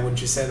ultimately,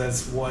 wouldn't you say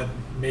that's what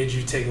made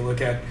you take a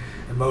look at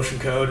emotion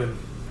code and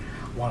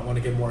want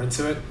to get more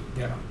into it?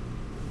 Yeah.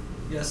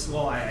 Yes.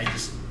 Well, I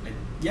guess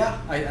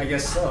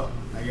so.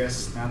 I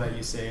guess now that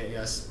you say it,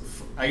 yes.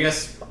 I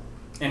guess.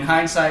 In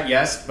hindsight,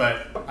 yes,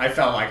 but I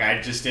felt like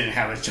I just didn't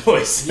have a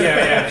choice.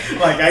 Yeah.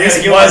 Like I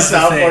gotta give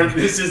myself, or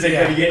this isn't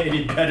gonna get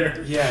any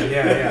better.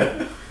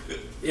 Yeah.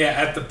 Yeah,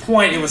 at the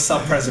point it was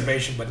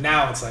self-preservation, but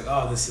now it's like,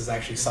 oh, this is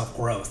actually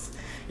self-growth.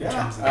 I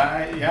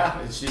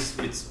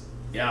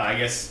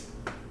guess,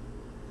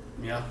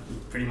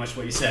 pretty much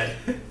what you said.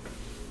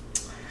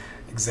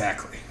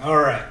 Exactly. All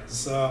right.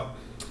 So,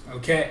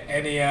 okay.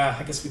 I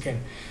guess we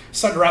can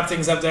start to wrap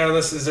things up there.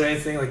 Is there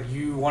anything like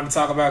you want to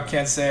talk about,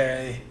 Kensei, or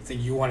anything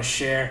you want to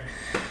share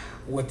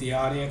with the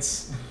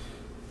audience?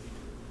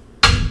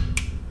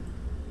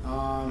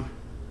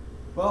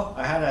 Well,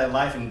 I had a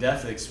life and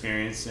death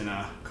experience in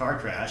a car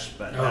crash,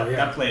 but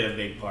that played a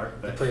big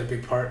part. That played a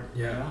big part,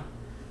 yeah.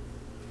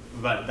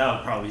 But that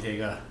would probably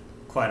take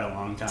quite a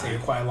long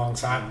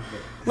time.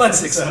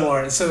 Let's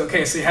explore it. So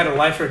you had a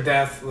life or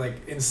death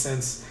like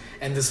instance,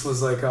 and this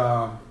was like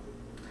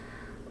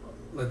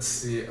let's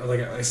see,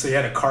 so you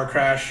had a car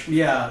crash.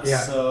 Yeah.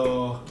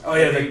 So.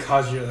 They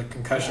caused you like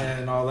concussion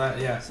and all that.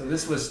 Yeah. So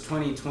this was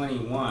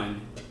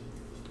 2021.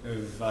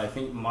 Of I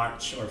think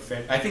March or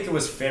I think it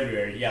was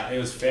February. Yeah, it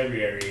was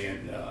February,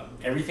 and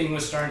everything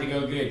was starting to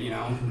go good.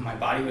 My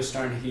body was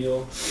starting to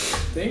heal.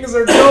 Things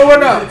are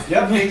going up.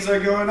 Yep, things are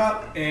going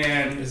up,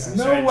 and there's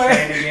no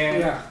way.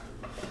 Again. Yeah.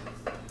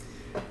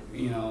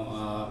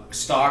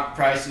 Stock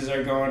prices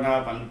are going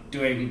up. I'm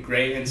doing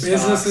great in stocks.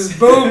 Business is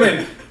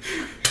booming.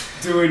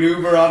 Doing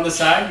Uber on the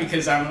side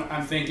because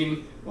I'm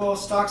thinking, well,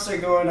 stocks are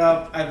going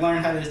up. I've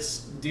learned how to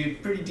do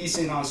pretty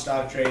decent on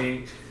stock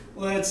trading.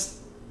 Let's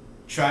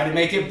try to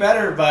make it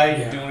better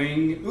by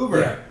doing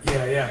Uber.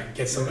 Yeah.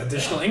 Get some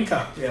additional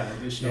income. Yeah,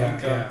 additional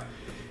income. Yeah.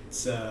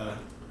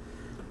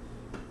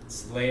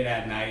 It's late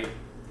at night.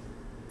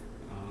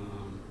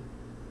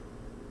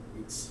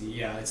 It's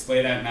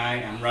late at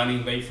night. I'm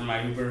running late for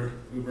my Uber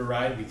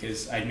ride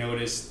because I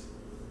noticed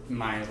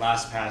my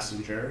last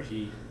passenger,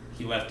 he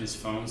left his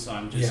phone, so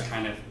I'm just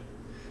kind of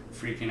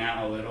freaking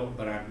out a little,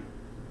 but I'm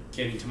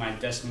getting to my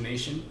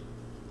destination.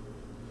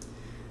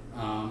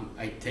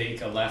 I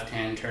take a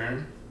left-hand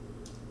turn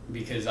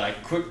because I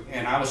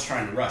was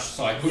trying to rush,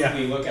 so I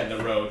quickly look at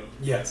the road.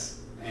 Yes.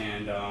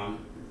 And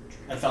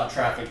I thought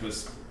traffic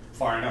was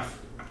far enough.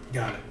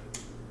 Got it.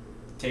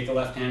 Take a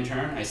left-hand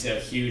turn. I see a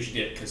huge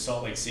dip because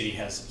Salt Lake City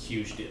has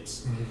huge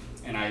dips.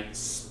 Mm-hmm. And I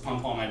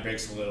pump on my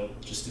brakes a little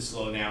just to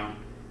slow down.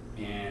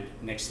 And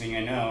next thing I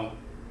know,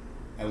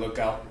 I look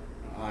out,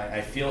 I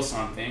feel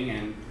something,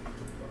 and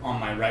on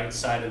my right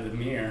side of the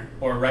mirror,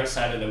 or right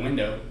side of the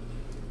window,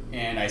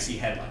 and I see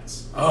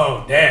headlights.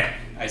 Oh, damn.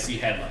 I see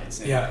headlights.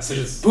 So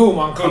just boom,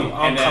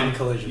 oncoming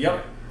collision.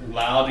 Yep.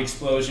 Loud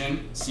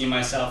explosion, see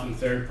myself in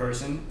third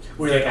person.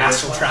 Were you like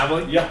astral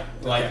traveling? Yeah.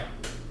 Like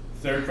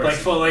third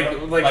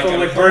person.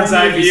 Like bird's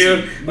eye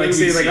view. Like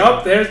see, like,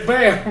 oh, there's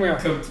bam.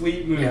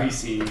 Complete movie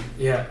scene.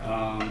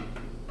 Yeah.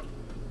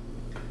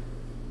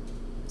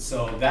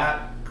 So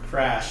that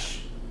crash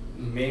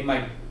made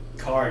my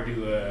car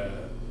do a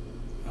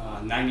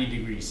 90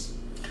 degrees.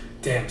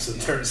 Damn.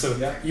 So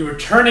Yeah. you were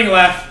turning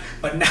left,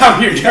 but now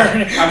you're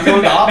turning. I'm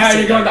going the opposite. Now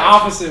you're going the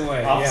opposite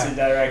way. Opposite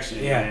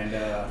direction. Yeah. And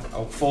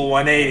a full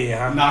 180,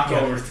 huh? knocked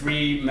over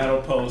 3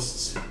 metal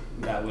posts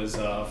that was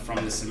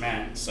from the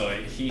cement. So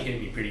he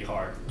hit me pretty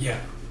hard. Yeah.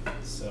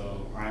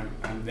 So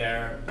I'm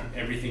there.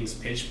 Everything's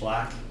pitch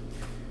black.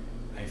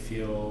 I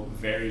feel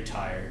very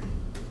tired.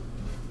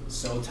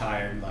 So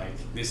tired.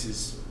 Like, this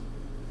is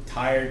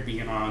tired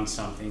beyond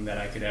something that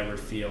I could ever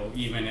feel,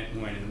 even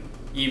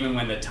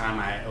when the time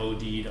I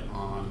OD'd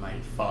on my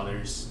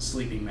father's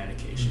sleeping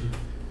medication.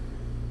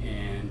 Mm-hmm.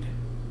 And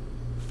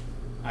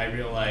I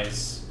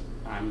realize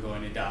I'm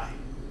going to die.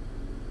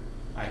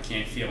 I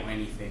can't feel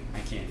anything. I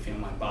can't feel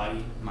my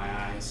body, my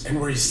eyes. And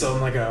were you still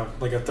in like a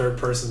third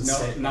person No,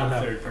 state? not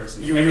third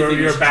person. You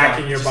were back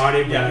in your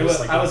body, but yeah, it was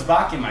like I was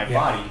back in my Yeah.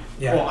 body.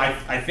 Yeah. Well,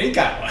 I think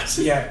I was.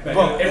 Yeah, But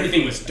well,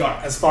 everything was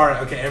dark.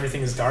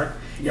 everything is dark.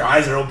 Your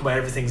eyes are open, but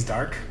everything's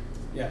dark.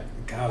 Yeah.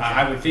 Okay.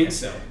 I would think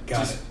so. Got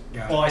Just it.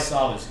 Got all it. I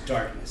saw was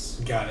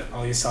darkness. Got it.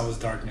 All you saw was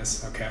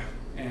darkness. Okay.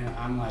 And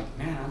I'm like,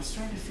 man, I'm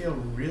starting to feel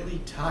really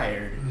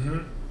tired. Mm-hmm.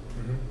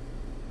 Mm-hmm.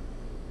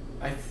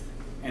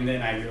 And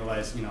then I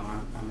realized,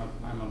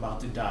 I'm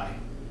about to die,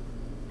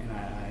 and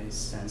I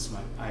sense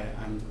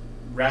I'm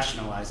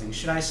rationalizing,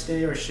 should I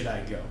stay or should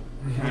I go?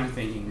 Mm-hmm. And I'm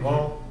thinking,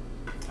 well,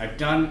 I've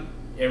done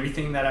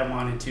everything that I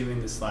wanted to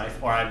in this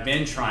life, or I've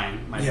been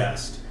trying my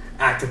best.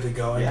 Actively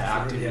going.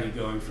 Yeah, actively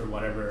going for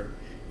whatever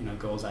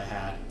goals I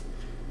had,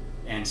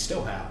 and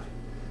still have.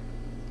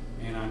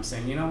 And I'm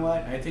saying, you know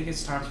what? I think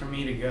it's time for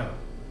me to go.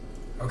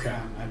 Okay.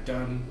 I've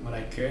done what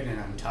I could, and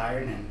I'm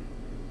tired, and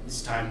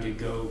it's time to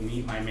go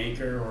meet my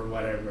maker or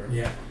whatever.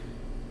 Yeah.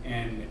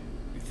 And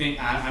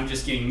I'm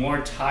just getting more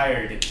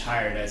tired and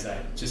tired as I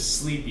just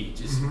sleepy,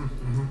 just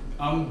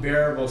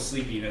unbearable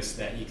sleepiness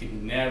that you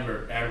can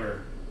never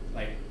ever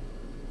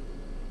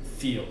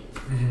feel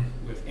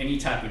with any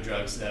type of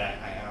drugs that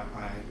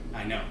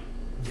I know.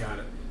 Got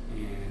it.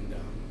 And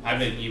I've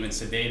been even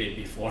sedated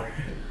before.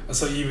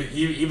 So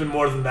even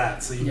more than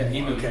that. So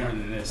even more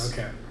than this.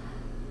 Okay.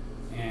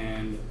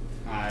 And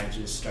I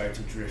just started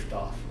to drift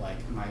off.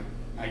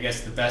 I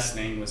guess the best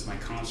thing was my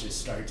conscience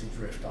started to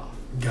drift off.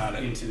 Got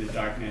it. Into the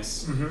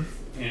darkness. Mm-hmm.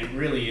 And it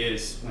really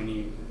is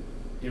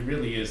it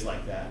really is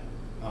like that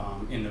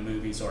in the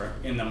movies or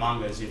in the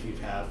mangas if you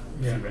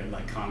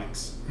read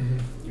comics. Mm-hmm.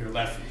 You're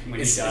left when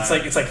It's you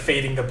die. it's like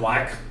fading to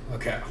black.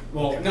 Okay.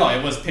 Well, no,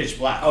 it was pitch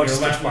black. Oh, You're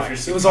just left pitch black.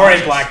 with your It was already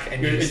subconscious. black,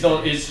 and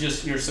it's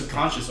just your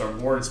subconscious or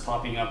words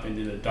popping up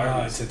into the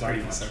darkness. Into pretty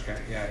darkness. much. Okay.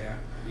 Yeah.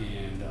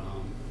 And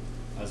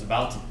I was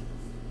about to,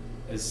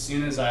 as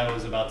soon as I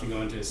was about to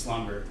go into a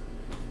slumber,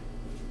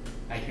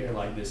 I hear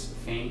this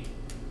faint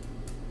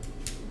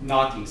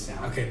knocking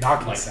sound. Okay.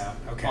 Knocking sound.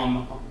 Okay.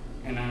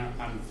 And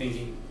I'm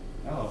thinking,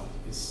 oh,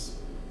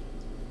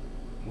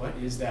 what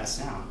is that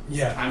sound?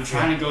 Yeah. I'm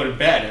trying to go to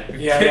bed.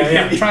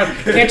 Yeah.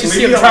 Can't you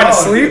see him trying to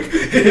sleep?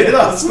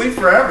 I'll sleep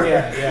forever.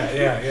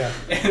 Yeah.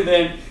 And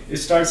then it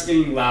starts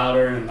getting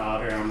louder and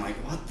louder. And I'm like,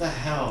 what the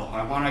hell?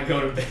 I want to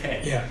go to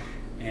bed. Yeah.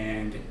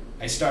 And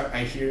I start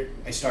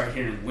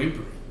hearing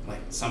whimpering,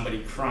 like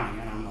somebody crying,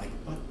 and I'm like,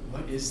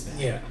 what is that?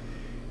 Yeah.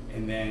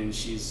 And then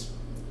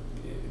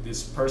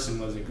this person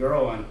was a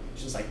girl, and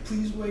she's like,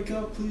 please wake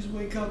up,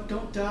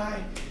 don't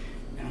die.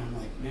 And I'm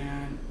like,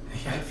 man,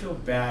 I'd feel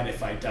bad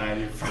if I died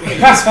in front of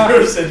this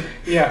person.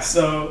 Yeah.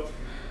 So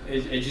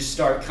it just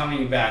started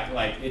coming back.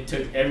 It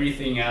took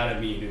everything out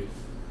of me to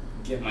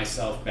get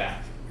myself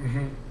back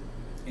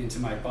into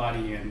my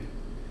body. And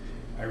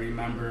I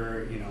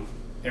remember,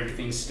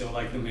 everything's still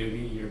like the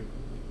movie.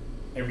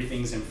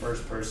 Everything's in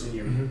first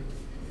person.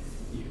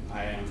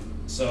 I am.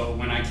 So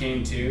when I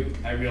came to,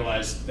 I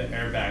realized the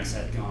airbags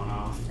had gone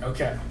off.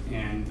 Okay.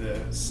 And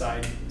the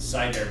side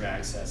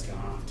airbags has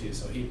gone off too.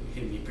 So he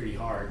hit me pretty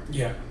hard.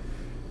 Yeah.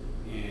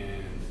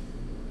 And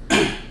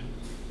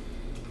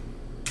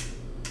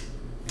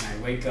I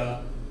wake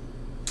up,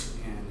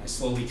 and I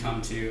slowly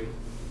come to.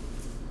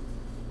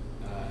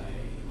 I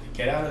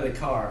get out of the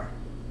car,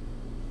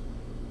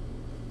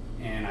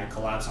 and I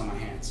collapse on my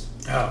hands.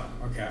 Oh.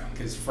 Okay.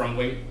 Because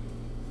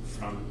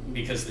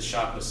the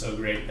shock was so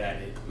great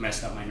that it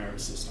messed up my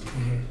nervous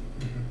system.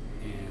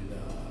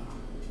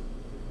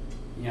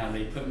 And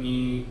they put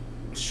me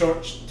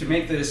to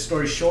make the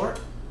story short,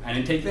 I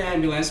didn't take the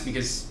ambulance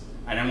because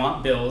I didn't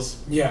want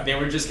bills. Yeah. They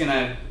were just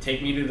gonna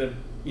take me to the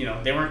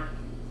the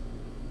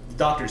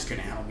doctors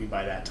couldn't help me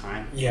by that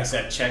time. Yeah.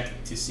 Except check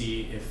to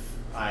see if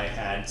I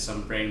had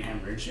some brain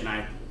hemorrhage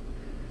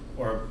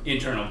or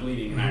internal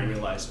bleeding, and I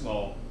realized,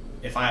 well,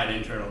 if I had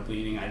internal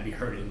bleeding, I'd be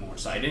hurting more.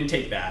 So I didn't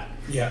take that.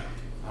 Yeah.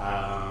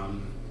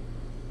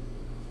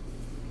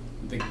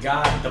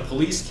 The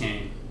police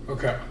came.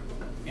 Okay.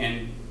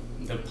 And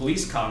the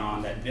police caught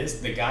on that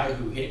the guy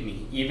who hit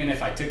me, even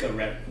if I took a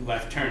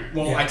left turn,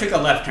 I took a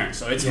left turn,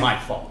 so it's my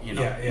fault,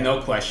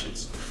 no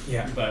questions.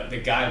 Yeah. But the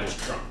guy was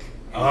drunk.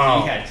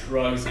 And he had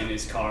drugs in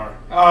his car.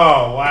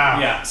 Oh, wow.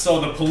 Yeah, so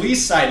the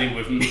police sided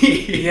with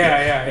me.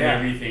 And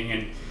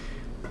everything.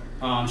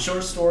 And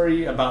short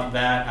story about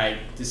that, I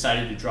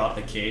decided to drop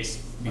the case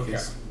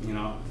because,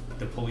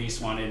 the police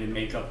wanted to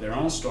make up their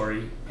own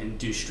story and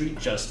do street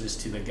justice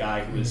to the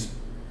guy who was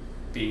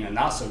being a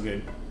not so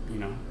good, you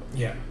know,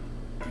 Yeah.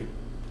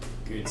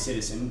 good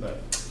citizen,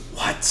 but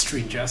What?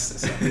 Street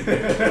justice? I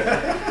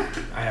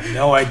have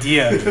no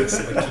idea.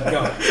 So keep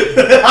going.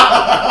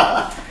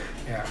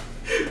 Yeah.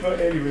 but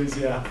anyways,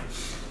 yeah.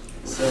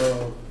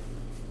 So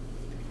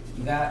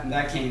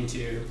that came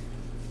to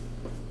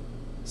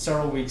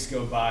several weeks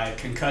go by.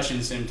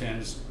 Concussion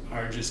symptoms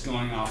are just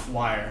going off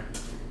wire,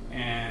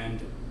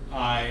 and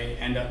I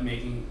end up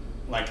making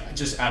like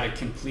just out of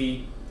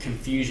complete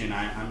confusion.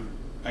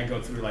 I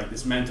go through like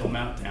this mental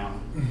meltdown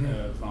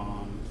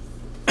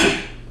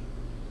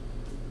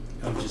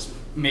of just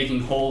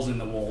making holes in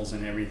the walls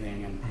and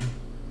everything. And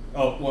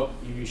oh, what,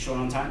 you short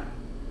on time?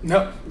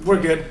 Nope,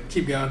 we're good.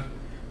 Keep going.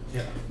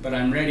 Yeah. But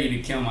I'm ready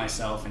to kill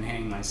myself and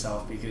hang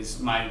myself because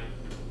my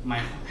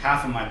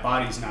half of my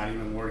body's not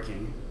even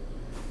working,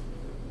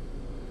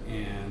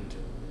 and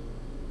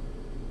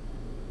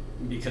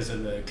because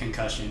of the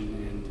concussion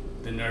and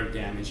the nerve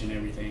damage and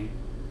everything.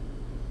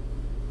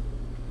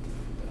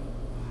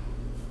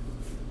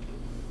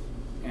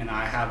 And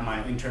I have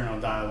my internal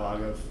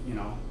dialogue of, you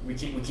know, we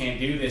can't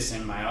do this,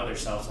 and my other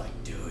self's like,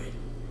 do it,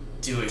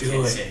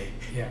 Kinsey.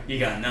 Yeah. You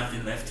got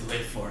nothing left to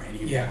live for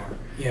anymore.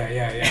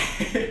 Yeah.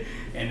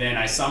 And then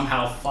I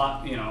somehow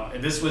fought, you know,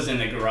 this was in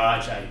the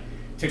garage. I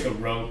took a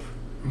rope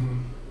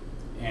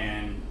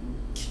and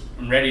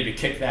I'm ready to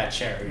kick that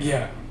chair.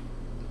 Yeah.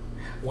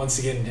 Once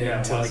again, into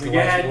once like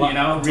again, life, you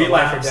know, into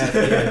life or relapse. death,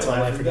 into Life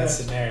life or or death death.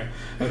 scenario.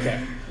 Okay.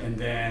 And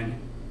then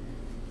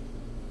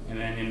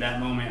in that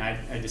moment,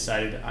 I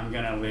decided I'm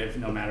gonna live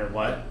no matter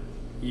what,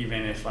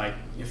 even if I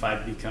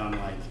become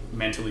like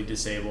mentally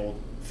disabled,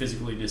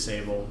 physically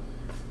disabled,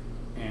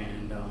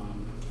 and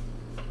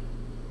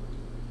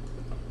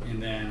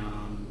then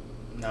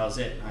that was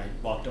it. I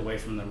walked away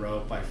from the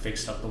rope. I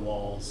fixed up the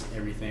walls,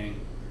 everything.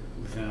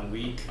 Within a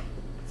week,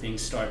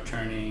 things start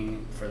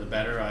turning for the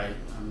better.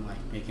 I'm like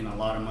making a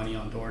lot of money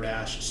on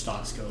DoorDash.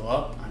 Stocks go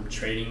up. I'm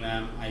trading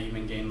them. I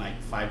even gained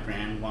like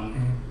 $5,000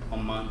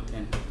 one month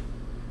and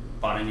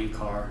bought a new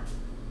car.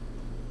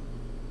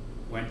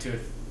 Went to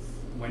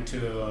what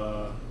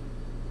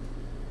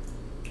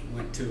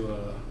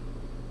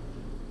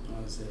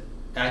was it?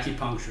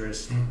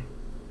 Acupuncturist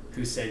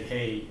who said,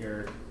 "Hey,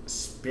 your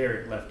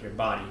spirit left your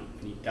body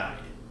when you died."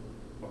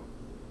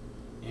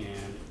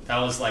 And that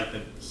was like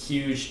the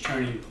huge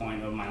turning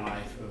point of my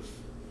life of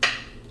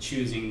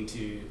choosing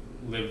to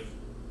live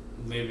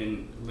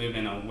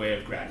in a way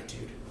of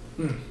gratitude.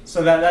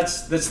 So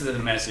that's the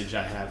message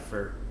I have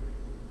for,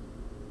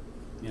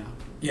 you know.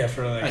 Yeah,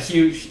 for like a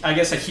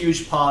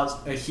huge pause,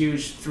 a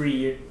huge 3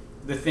 year,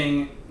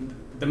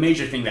 the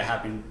major thing that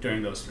happened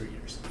during those 3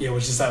 years. Yeah, it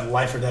was just that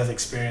life or death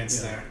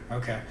experience there.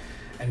 Okay.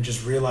 And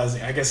just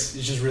realizing, I guess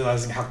it's just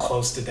realizing how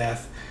close to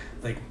death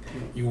like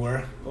you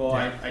were. Well,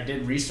 I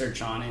did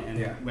research on it,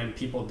 and when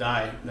people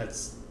die,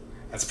 that's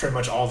pretty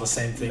much all the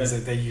same things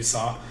that you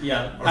saw.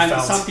 Yeah, or and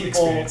felt, some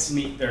people experienced.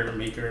 meet their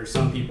maker,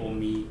 some people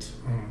meet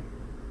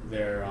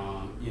their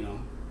you know,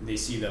 they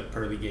see the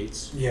pearly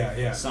gates.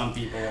 Yeah. Some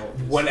people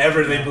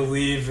whatever they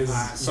believe is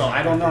so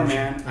I don't know,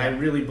 man. I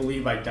really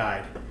believe I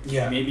died.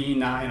 Yeah. Maybe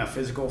not in a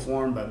physical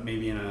form, but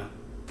maybe in a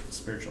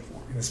spiritual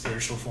form. In the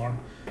spiritual form.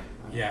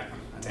 Yeah.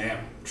 Damn.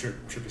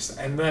 Trippy stuff.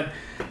 And then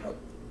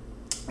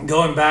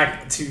going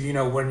back to, you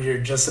know, when you're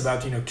just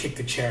about to, you know, kick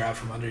the chair out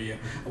from under you,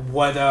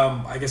 what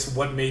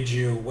what made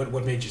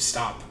you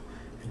stop?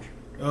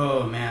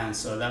 Oh man,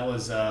 so that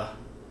was Like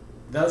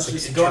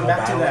just going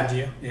back to that.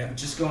 Yeah.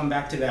 Just going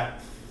back to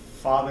that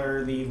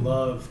fatherly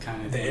love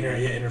kind of the thing.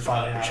 inner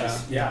father, inner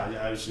child.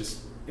 I was just.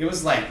 It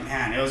was like,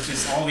 man, it was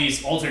just all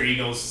these alter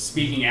egos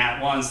speaking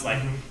at once.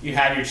 Like you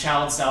have your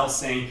child self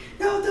saying,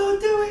 "No, don't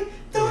do it,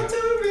 don't do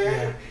it,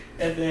 man." Yeah.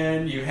 And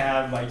then you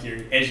have like your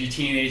edgy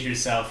teenager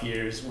self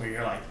years where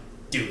you're like,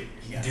 "Do it,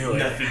 you got Do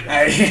nothing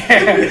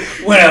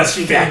it." What else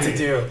you got to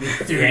do?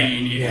 30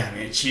 and you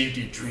haven't achieved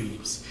your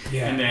dreams.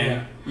 Yeah. And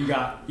then you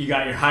got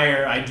your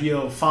higher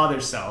ideal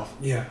father self.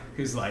 Yeah.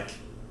 Who's like,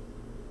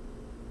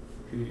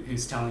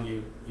 who's telling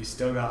you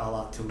still got a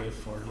lot to live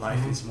for.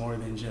 Life is more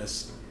than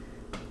just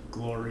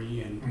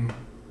glory and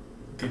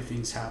good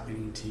things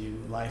happening to you.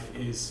 Life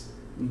is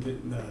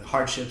the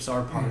hardships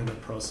are part of the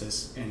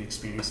process and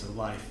experience of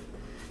life.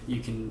 You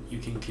can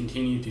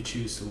continue to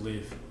choose to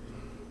live,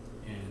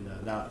 and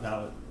that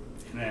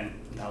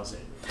was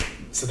it.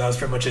 So that was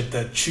pretty much it.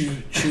 The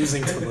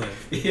choosing to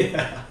live.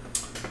 Yeah.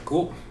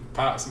 Cool.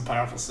 Some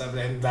powerful stuff,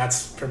 and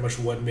that's pretty much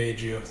what made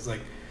you. It's like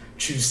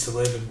choose to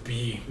live and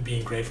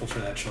being grateful for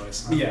that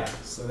choice. Huh? Yeah.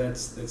 So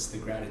that's the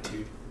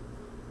gratitude.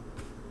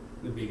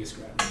 The biggest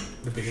gratitude.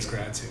 The biggest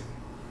gratitude.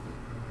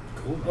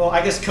 Cool. Well,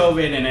 I guess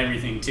COVID and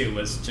everything too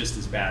was just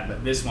as bad,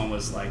 but this one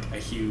was like a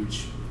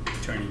huge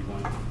turning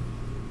point.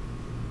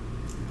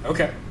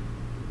 Okay.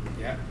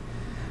 Yeah.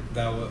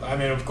 That was, I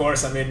mean, of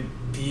course,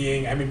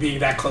 being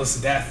that close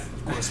to death,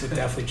 of course, would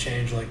definitely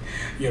change like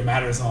your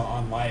matters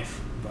on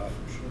life. But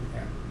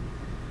yeah.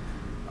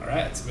 All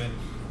right, it's been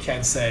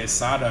Kensei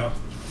Sato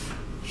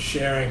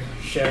sharing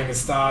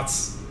his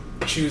thoughts,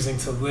 choosing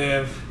to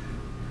live,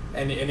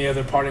 Any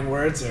other parting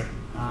words or?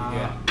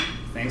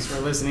 Thanks for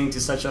listening to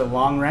such a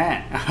long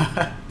rant.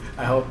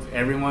 I hope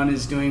everyone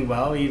is doing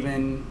well,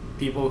 even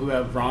people who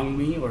have wronged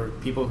me or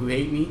people who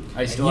hate me.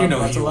 I still have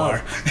lots of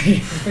love.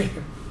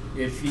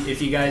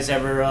 If you guys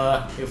ever,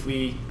 if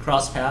we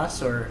cross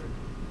paths or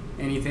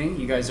anything,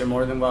 you guys are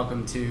more than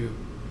welcome to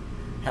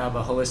have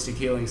a holistic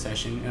healing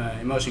session,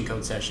 emotion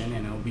code session,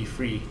 and it'll be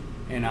free.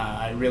 And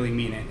I really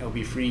mean it. It'll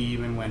be free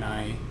even when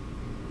I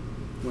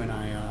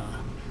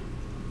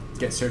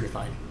get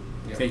certified.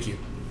 Yep. Thank you.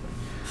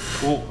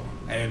 Cool.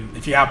 And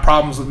if you have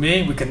problems with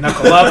me, we can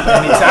knuckle up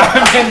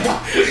anytime.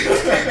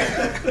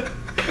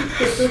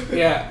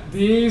 Yeah,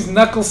 these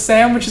knuckle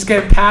sandwiches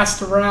get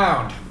passed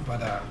around.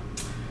 But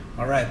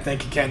all right,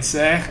 thank you,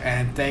 Kensei,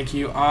 and thank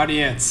you,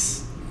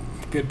 audience.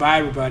 Goodbye,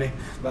 everybody.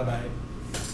 Bye-bye.